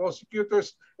lawyers,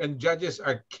 prosecutors, and judges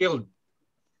are killed?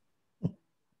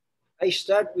 I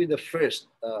start with the first.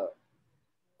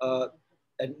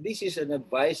 And this is an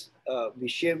advice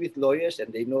we share with lawyers,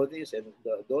 and they know this, and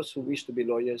those who wish to be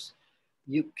lawyers.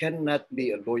 You cannot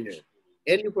be a lawyer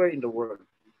anywhere in the world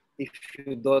if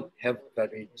you don't have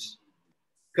courage.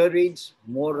 Courage,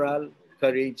 moral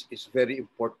courage is very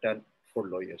important for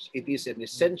lawyers. It is an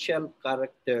essential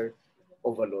character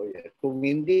of a lawyer. Kung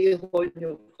hindi ho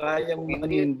nyo kayang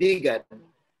manindigan,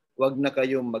 wag na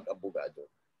kayong mag-abogado.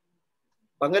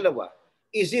 Pangalawa,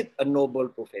 is it a noble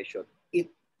profession?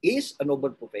 It is a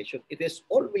noble profession. It has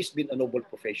always been a noble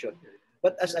profession.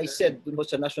 But as I said dun ho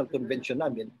sa National Convention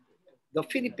namin, the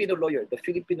Filipino lawyer, the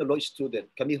Filipino law student,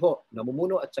 kami ho,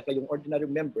 namumuno at saka yung ordinary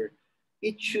member,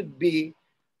 it should be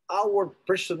our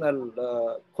personal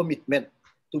commitment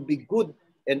to be good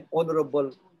and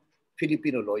honorable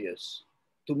Filipino lawyers,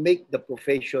 to make the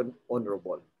profession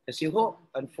honorable. Kasi ho,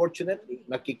 unfortunately,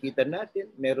 nakikita natin,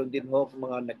 meron din ho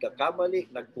mga nagkakamali,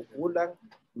 nagkukulang,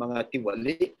 mga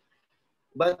tiwali.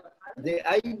 But the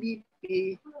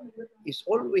IBP is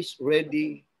always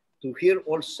ready to hear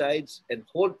all sides and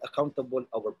hold accountable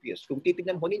our peers. Kung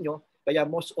titignan ho ninyo, kaya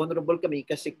most honorable kami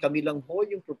kasi kami lang ho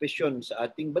yung profesyon sa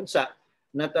ating bansa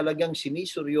na talagang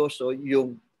siniseryoso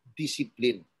yung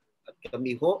discipline. At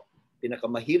kami ho,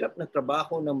 pinakamahirap na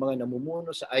trabaho ng mga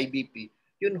namumuno sa IBP,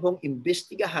 yun hong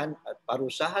imbestigahan at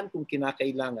parusahan kung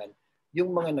kinakailangan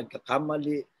yung mga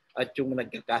nagkakamali at yung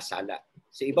nagkakasala.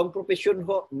 Sa ibang profesyon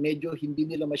ho, medyo hindi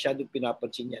nila masyadong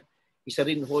pinapansin yan. Isa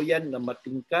rin ho yan na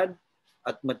matingkad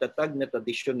at matatag na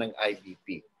tradisyon ng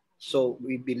IBP. So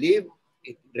we believe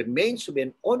it remains to be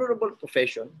an honorable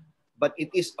profession, but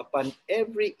it is upon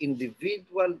every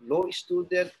individual law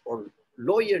student or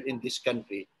lawyer in this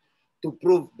country to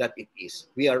prove that it is.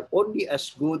 We are only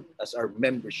as good as our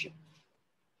membership.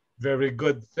 Very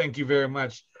good. Thank you very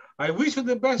much. I wish you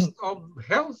the best of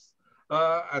health,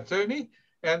 attorney,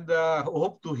 and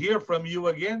hope to hear from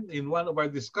you again in one of our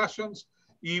discussions,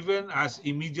 even as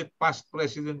immediate past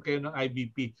president kayo ng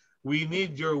IBP. We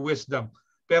need your wisdom.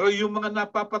 Pero yung mga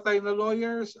napapatay na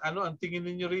lawyers, ano ang tingin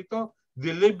ninyo rito?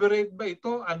 Deliberate ba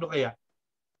ito? Ano kaya?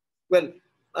 Well,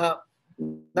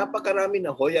 napakarami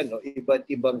na ho yan. No? Iba't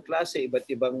ibang klase, iba't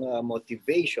ibang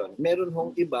motivation. Meron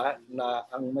hong iba na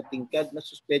ang matingkad na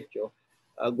suspetyo,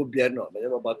 gobyerno.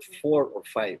 About 4 or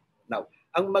 5. Now,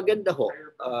 ang maganda ho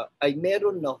ay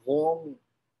meron na hong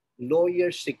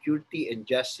Lawyer Security and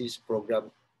Justice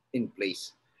Program in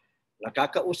place.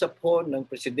 Nakakausap ho ng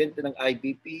presidente ng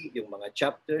IBP, yung mga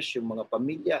chapters, yung mga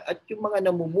pamilya, at yung mga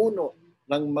namumuno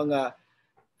ng mga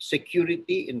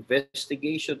security,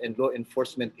 investigation, and law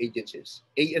enforcement agencies,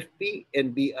 AFP,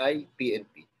 NBI,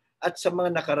 PNP. At sa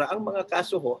mga nakaraang mga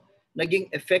kaso ho, naging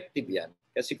effective yan.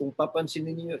 Kasi kung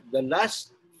papansinin niyo, the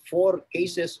last 4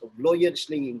 cases of lawyer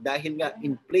slaying, dahil nga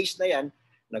in place na yan,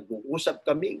 nag-uusap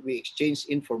kami, we exchange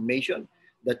information,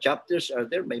 the chapters are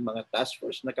there, may mga task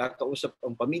force, nakakausap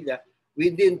ang pamilya.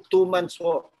 Within 2 months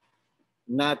ho,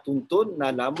 natuntun,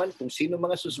 nalaman kung sino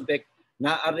mga suspect,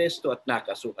 na-aresto at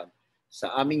nakasuhan. Sa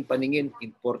aming paningin,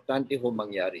 importante ho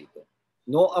mangyari ito.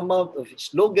 No amount of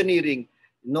sloganeering,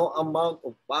 no amount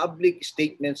of public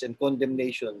statements and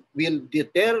condemnation will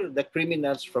deter the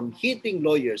criminals from hitting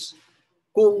lawyers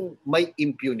kung may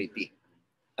impunity.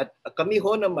 At kami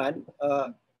ho naman,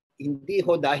 hindi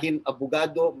ho dahil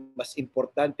abogado, mas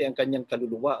importante ang kanyang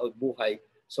kaluluwa o buhay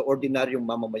sa ordinaryong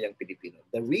mamamayang Pilipino.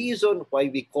 The reason why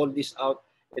we call this out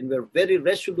and we're very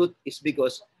resolute is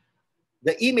because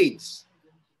the image,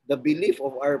 the belief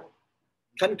of our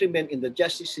countrymen in the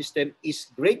justice system is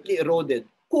greatly eroded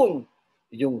kung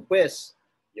yung juez,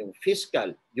 yung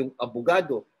fiscal, yung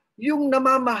abogado, yung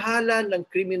namamahala ng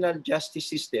criminal justice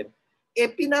system,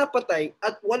 pinapatay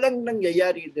at walang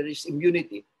nangyayari, there is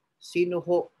immunity. Sino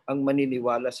ho ang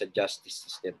maniniwala sa justice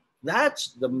system?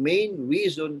 That's the main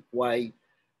reason why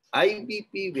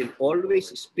IBP will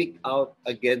always speak out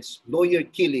against lawyer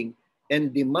killing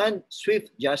and demand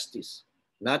swift justice.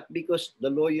 Not because the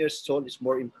lawyer's soul is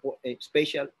more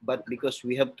special, but because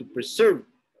we have to preserve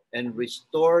and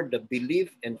restore the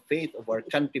belief and faith of our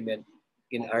countrymen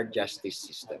in our justice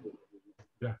system.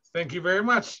 Yeah. Thank you very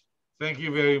much. Thank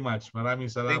you very much. Maraming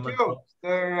salamat. Thank you,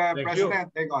 Sir President.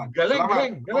 Galing,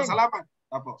 galing, galing. Salamat.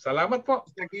 Apo. Salamat po.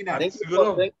 Sakina. Thank you.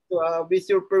 Siguro. Thank you. With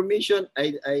your permission,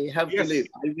 I have to Yes. leave.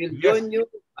 I will Yes. join you.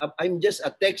 I'm just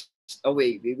a text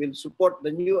away. We will support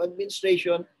the new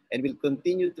administration and will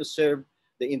continue to serve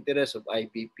the interests of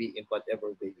IBP in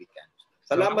whatever way we can.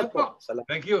 Salamat po.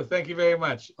 Salamat. Thank you. Thank you very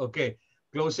much. Okay.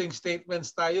 Closing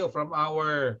statements tayo from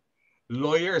our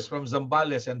lawyers from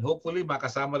Zambales, and hopefully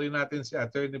makasama rin natin si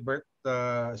Attorney Bert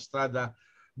Estrada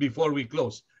before we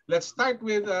close. Let's start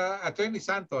with Attorney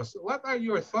Santos. What are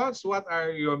your thoughts? What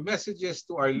are your messages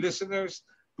to our listeners,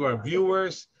 to our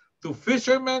viewers, to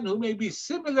fishermen who may be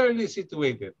similarly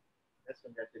situated? Yes,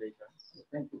 congratulations.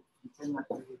 Thank you.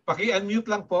 Paki-unmute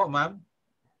lang po, ma'am.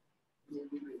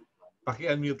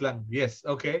 Paki-unmute lang. Yes,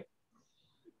 okay.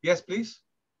 Yes, please.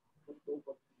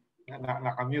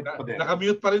 Nakamute pa din.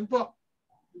 Nakamute pa rin po.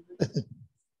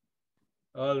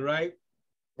 All right.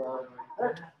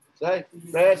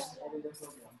 Press.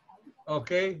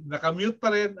 Okay, nakamute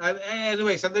pa rin.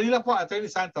 Anyway, sandali lang po,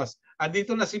 Attorney Santos.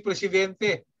 Andito na si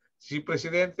Presidente. Si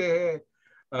Presidente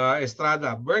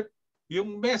Estrada. Bert,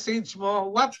 yung message mo,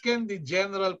 what can the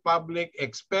general public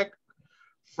expect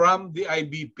from the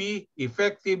IBP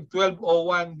effective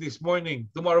 12:01 this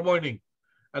morning, tomorrow morning?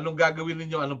 Anong gagawin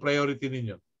ninyo? Anong priority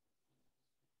ninyo?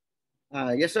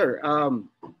 Yes, sir.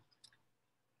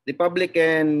 The public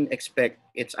can expect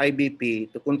its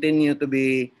IBP to continue to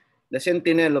be the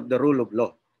sentinel of the rule of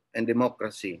law and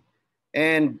democracy.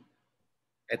 And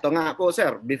ito nga po,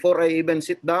 sir, before I even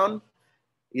sit down,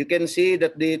 you can see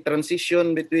that the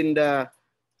transition between the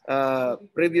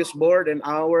previous board and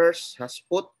ours has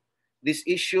put this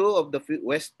issue of the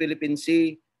West Philippine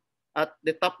Sea at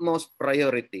the topmost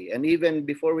priority. And even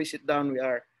before we sit down, we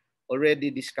are already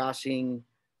discussing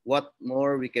what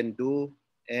more we can do.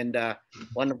 And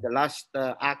one of the last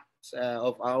acts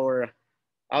of our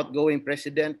outgoing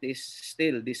president is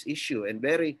still this issue. And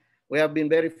we have been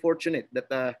very fortunate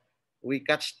that we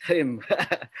catched him.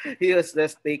 He was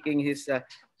just taking his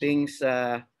things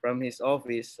from his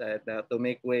office to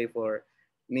make way for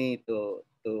me to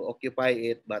occupy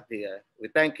it. But we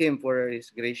thank him for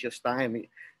his gracious time.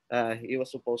 He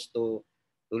was supposed to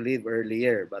leave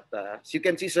earlier. But as you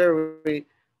can see, sir,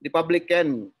 the public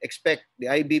can expect the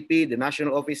IBP, the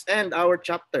national office, and our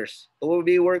chapters to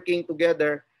be working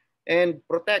together and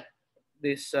protect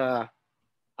this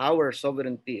our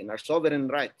sovereignty and our sovereign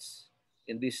rights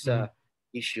in this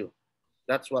issue.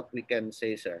 That's what we can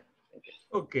say, sir. Thank you.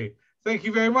 Okay. Thank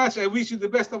you very much. I wish you the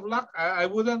best of luck. I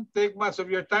wouldn't take much of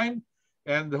your time,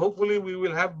 and hopefully we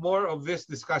will have more of these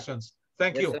discussions.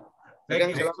 Thank Yes, you. sir.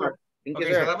 Thank you. Thank you,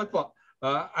 Okay, sir. salamat po.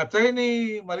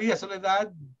 Attorney Maria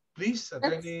Soledad, please.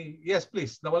 Attorney, yes,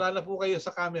 please. Nawala na po kayo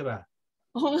sa camera.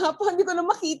 Oo nga po, hindi ko na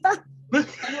makita.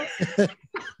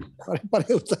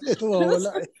 Pareho tayo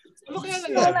mawala eh. Ano kaya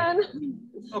nangyari? Wala na.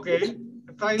 Okay,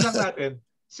 try lang natin.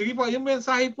 Sige po, yung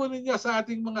mensahe po ninyo sa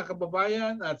ating mga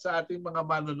kababayan at sa ating mga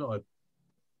manonood.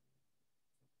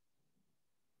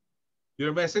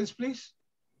 Your message, please.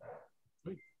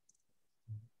 Wait.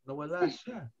 Nawala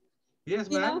siya.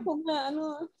 Yes, ma'am.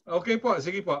 Okay po,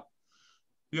 sige po.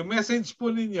 Yung message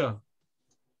po ninyo.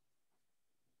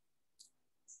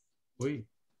 Uy.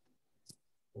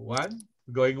 One,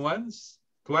 going once,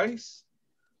 twice,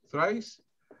 thrice.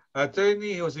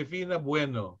 Attorney Josefina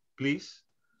Bueno, please.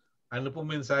 Ano po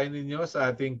mensahe ninyo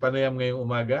sa ating panayam ngayong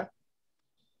umaga?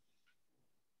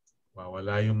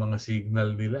 Mawala yung mga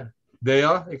signal nila.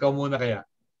 Deo, ikaw muna kaya.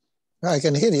 I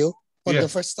can hear you for the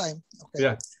first time. Okay.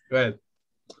 Yeah, go ahead.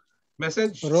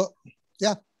 Message? Pero,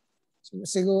 yeah.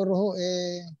 Siguro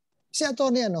si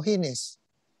Atty. Hines.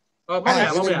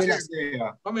 Mamaya.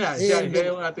 Mamaya, siya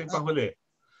yung ating panghuli.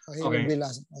 He will be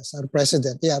last as our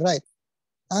president. Yeah, right.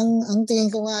 Ang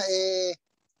tingin ko nga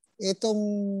itong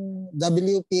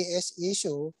WPS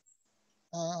issues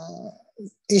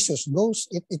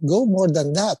it go more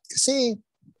than that kasi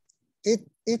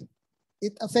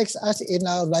it affects us in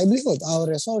our livelihood, our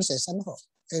resources, and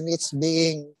it's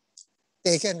being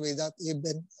taken without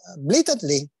even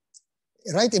blatantly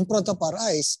right in front of our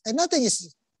eyes, and nothing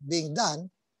is being done.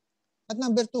 At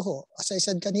number 2 as I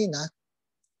said kanina,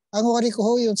 ang worry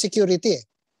ko yung security.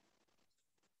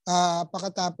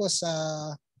 Pagkatapos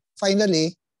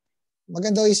finally,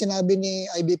 maganda yung sinabi ni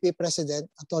IBP President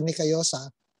Atty. Cayosa,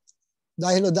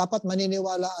 dahil dapat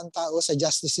maniniwala ang tao sa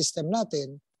justice system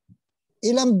natin.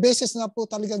 Ilang beses na po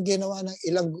talagang ginawa ng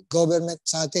ilang government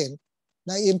sa atin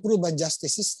na i-improve ang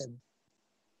justice system.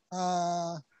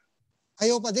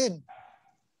 Ayaw pa din.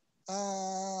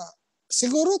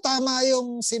 Siguro tama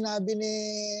yung sinabi ni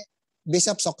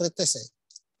Bishop Socrates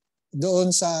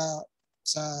doon sa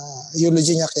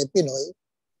eulogy niya kay Pinoy.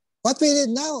 What we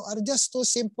need now are just 2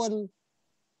 simple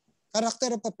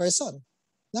character of a person.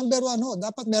 Number 1 ho,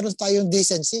 dapat meron tayong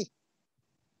decency.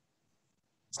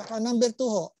 Saka number 2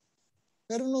 ho,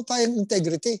 meron ho tayong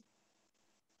integrity.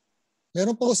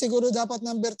 Meron po siguro dapat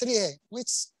number 3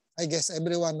 which I guess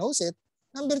everyone knows it.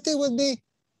 Number 3 would be,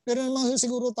 meron naman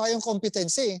siguro tayong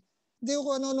competency. Hindi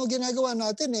ko ano-ano ginagawa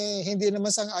natin hindi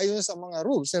naman sang-ayon sa mga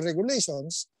rules and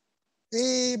regulations,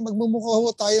 magmumukha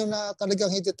ho tayo na talagang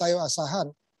hindi tayo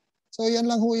asahan. So yan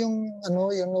lang ho yung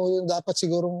yung dapat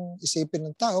sigurong isipin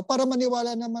ng tao para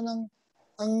maniwala naman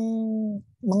ang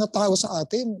mga tao sa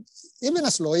atin, even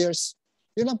as lawyers.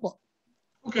 Yun lang po.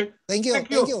 Okay. Thank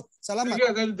you. Salamat. Thank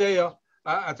you, Attorney Deo.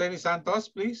 Attorney Santos,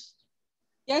 please.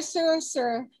 Yes,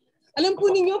 sir. Alam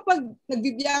po ninyo, pag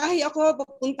nagbibiyahe ako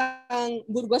papuntang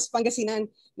Burgos, Pangasinan,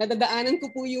 nadadaanan ko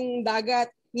po yung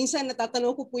dagat. Minsan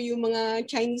natatanaw ko po yung mga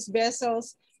Chinese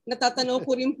vessels. Natatanaw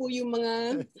ko rin po yung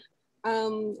mga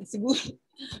siguro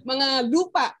mga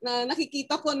lupa na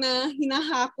nakikita ko na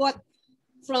hinahakot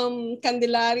from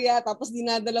Candelaria tapos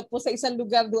dinadala po sa isang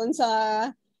lugar doon sa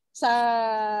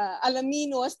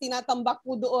Alaminos, tinatambak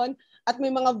po doon at may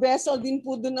mga vessel din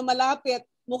po doon na malapit.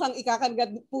 Mukhang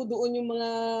ikakarga po doon yung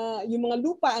mga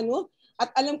lupa at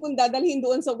alam kong dadalhin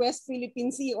doon sa West Philippine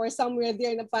Sea or somewhere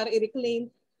there na para i-reclaim.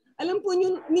 Alam po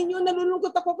ninyo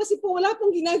nalulungkot ako kasi po wala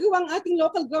pong ginagawa ang ating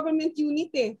local government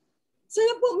unit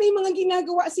Sana po may mga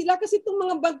ginagawa sila kasi itong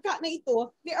mga bangka na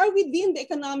ito, they are within the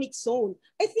economic zone.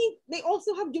 I think they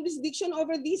also have jurisdiction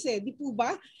over this di po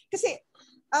ba? Kasi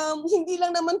hindi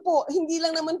lang naman po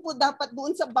dapat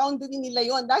doon sa boundary nila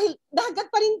yon dahil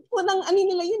dagat pa rin po ng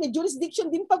nila yun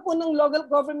jurisdiction din pa po ng local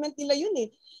government nila yun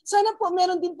Sana po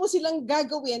meron din po silang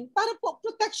gagawin para po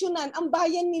proteksyonan ang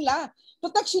bayan nila,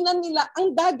 proteksyonan nila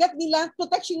ang dagat nila,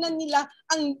 proteksyonan nila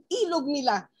ang ilog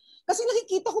nila. Kasi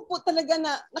nakikita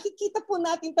po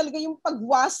natin talaga yung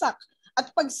pagwasak at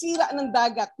pagsira ng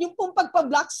dagat. Yung pong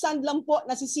pagpa-black sand lang po,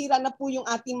 nasisira na po yung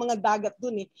ating mga dagat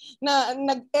dun na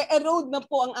nag-erode na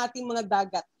po ang ating mga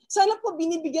dagat. Sana po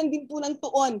binibigyan din po ng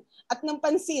tuon at ng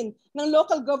pansin ng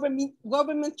local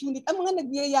government unit ang mga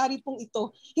nagyayari pong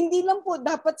ito. Hindi lang po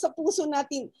dapat sa puso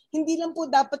natin, hindi lang po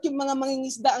dapat yung mga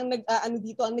mangingisda ang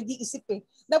nag-iisip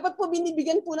Dapat po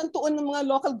binibigyan po ng tuon ng mga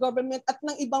local government at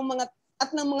ng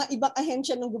mga ibang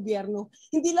ahensya ng gobyerno.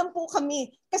 Hindi lang po kami.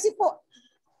 Kasi po,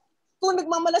 kung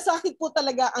nagmamalasakit po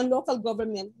talaga ang local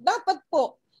government, dapat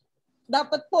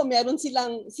po meron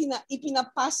silang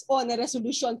ipinapass on na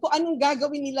resolution kung anong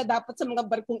gagawin nila dapat sa mga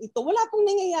barkong ito. Wala pong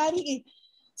nangyayari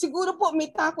Siguro po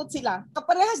may takot sila.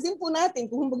 Kaparehas din po natin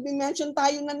kung mag-mention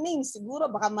tayo ng names, siguro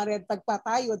baka ma-red tag pa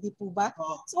tayo, di po ba?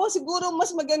 So siguro mas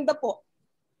maganda po.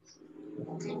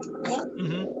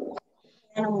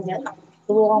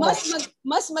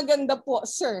 Mas maganda po,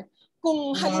 sir,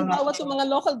 kung halimbawa itong mga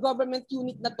local government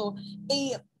unit na to,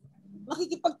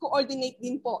 makikipag-coordinate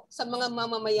din po sa mga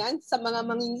mamamayan, sa mga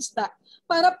mangingisda,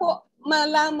 para po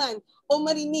malaman o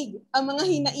marinig ang mga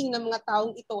hinaing ng mga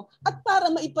taong ito at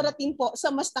para maiparating po sa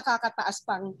mas nakakataas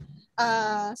pang,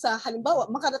 sa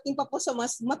halimbawa, makarating pa po sa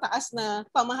mas mataas na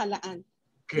pamahalaan.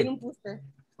 Okay. Ganun po, sir.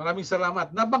 Maraming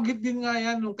salamat. Nabanggit din nga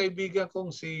yan ng kaibigan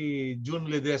kong si June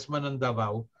Ledesma ng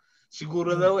Davao.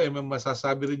 Siguro daw may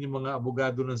masasabi rin yung mga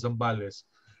abogado ng Zambales.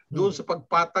 Doon sa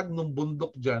pagpatag ng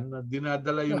bundok dyan na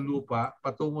dinadala yung lupa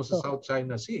patungo sa South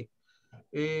China Sea.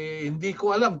 Hindi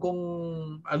ko alam kung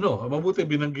mabuti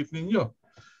binanggit ninyo.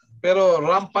 Pero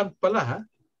rampant pala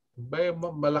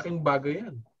malaking bagay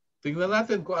yan. Tingnan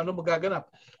natin kung ano magaganap.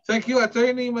 Thank you,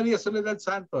 Attorney Maria Soledad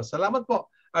Santos. Salamat po.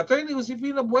 Attorney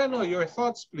Josefina Bueno, your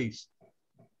thoughts please.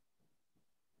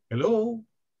 Hello?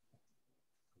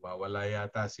 Wawala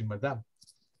yata si Madam.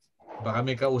 Baka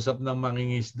may kausap ng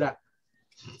mangingisda.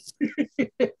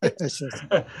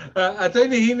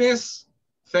 Attorney Hines,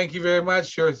 thank you very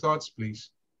much. Your thoughts,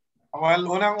 please. Well,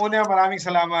 unang-una, maraming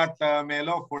salamat,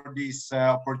 Melo, for this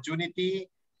opportunity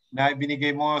na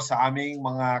ibinigay mo sa aming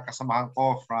mga kasamahan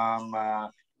ko from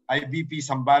IBP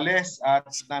Zambales at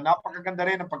na napakaganda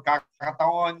rin ang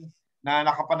pagkakataon na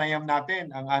nakapanayam natin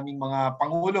ang aming mga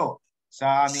pangulo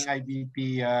sa aming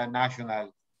IBP National.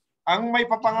 Ang may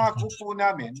papangako po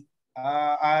namin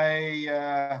ay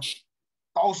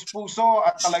taos-puso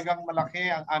at talagang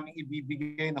malaki ang aming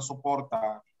ibibigay na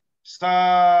suporta sa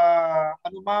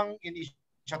anumang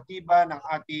inisyatiba ng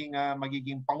ating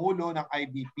magiging Pangulo ng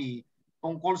IBP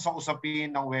tungkol sa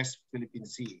usapin ng West Philippine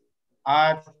Sea.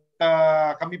 At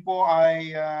kami po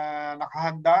ay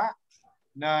nakahanda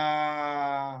na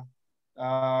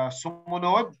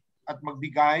sumunod at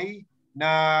magbigay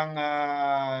ng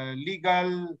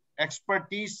legal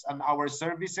expertise and our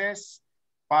services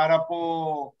para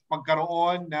po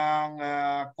magkaroon ng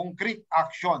concrete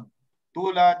action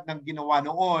tulad ng ginawa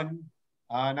noon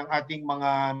ng ating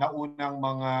mga naunang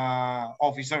mga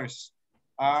officers.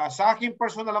 Sa aking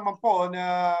personal naman po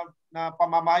na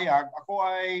pamamayag, ako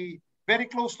ay very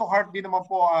close to heart din naman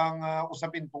po ang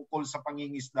usapin tungkol sa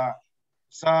pangingisda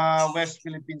sa West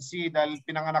Philippine Sea dahil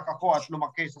pinanganak ako at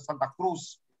lumaki sa Santa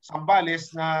Cruz,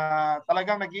 Zambales, na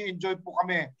talagang nag-i-enjoy po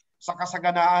kami sa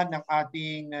kasaganaan ng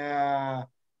ating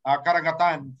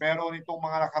karagatan. Pero nitong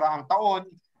mga nakaraang taon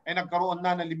ay nagkaroon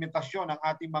na ng limitasyon ng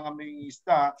ating mga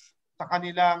mangingisda sa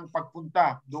kanilang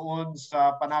pagpunta doon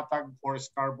sa Panatag or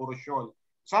Scarborough Shoal.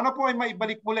 Sana po ay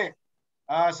maibalik muli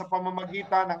sa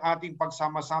pamamagitan ng ating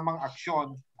pagsama-samang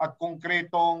aksyon at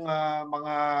konkretong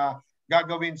mga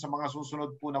gagawin sa mga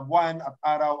susunod po na buwan at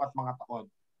araw at mga taon.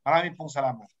 Maraming pong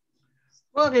salamat.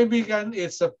 Well, kaibigan,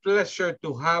 it's a pleasure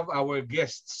to have our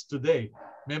guests today.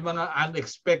 May mga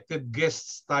unexpected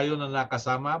guests tayo na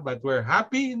nakasama, but we're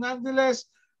happy nonetheless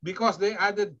because they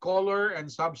added color and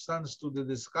substance to the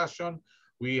discussion.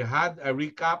 We had a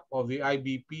recap of the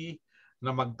IBP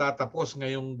na magtatapos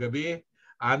ngayong gabi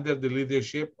under the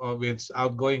leadership of its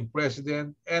outgoing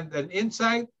president and an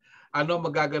insight ano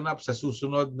magaganap sa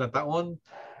susunod na taon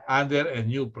under a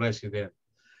new president.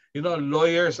 You know,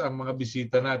 lawyers ang mga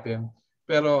bisita natin,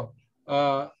 pero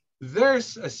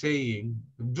there's a saying,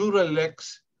 dura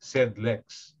lex sed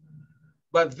lex.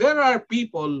 But there are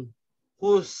people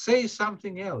who say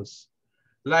something else.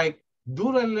 Like,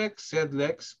 dura lex sed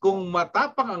lex, kung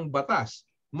matapang ang batas,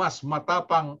 mas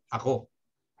matapang ako.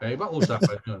 Kaya ba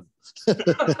usapan yun?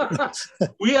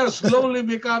 We are slowly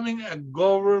becoming a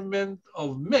government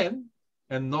of men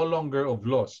and no longer of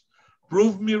laws.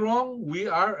 Prove me wrong, we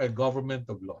are a government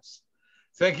of laws.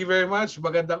 Thank you very much.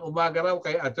 Magandang umaga raw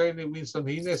kay Attorney Winston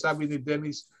Hine, sabi ni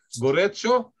Dennis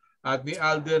Gorecho at ni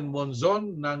Alden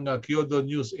Monzon ng Kyodo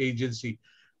News Agency.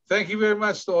 Thank you very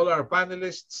much to all our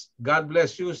panelists. God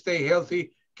bless you. Stay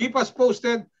healthy. Keep us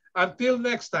posted. Until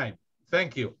next time.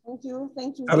 Thank you. Thank you.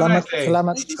 Thank you. Have a nice Salamat. day.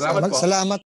 Salamat. Thank you, Salamat po. Salamat.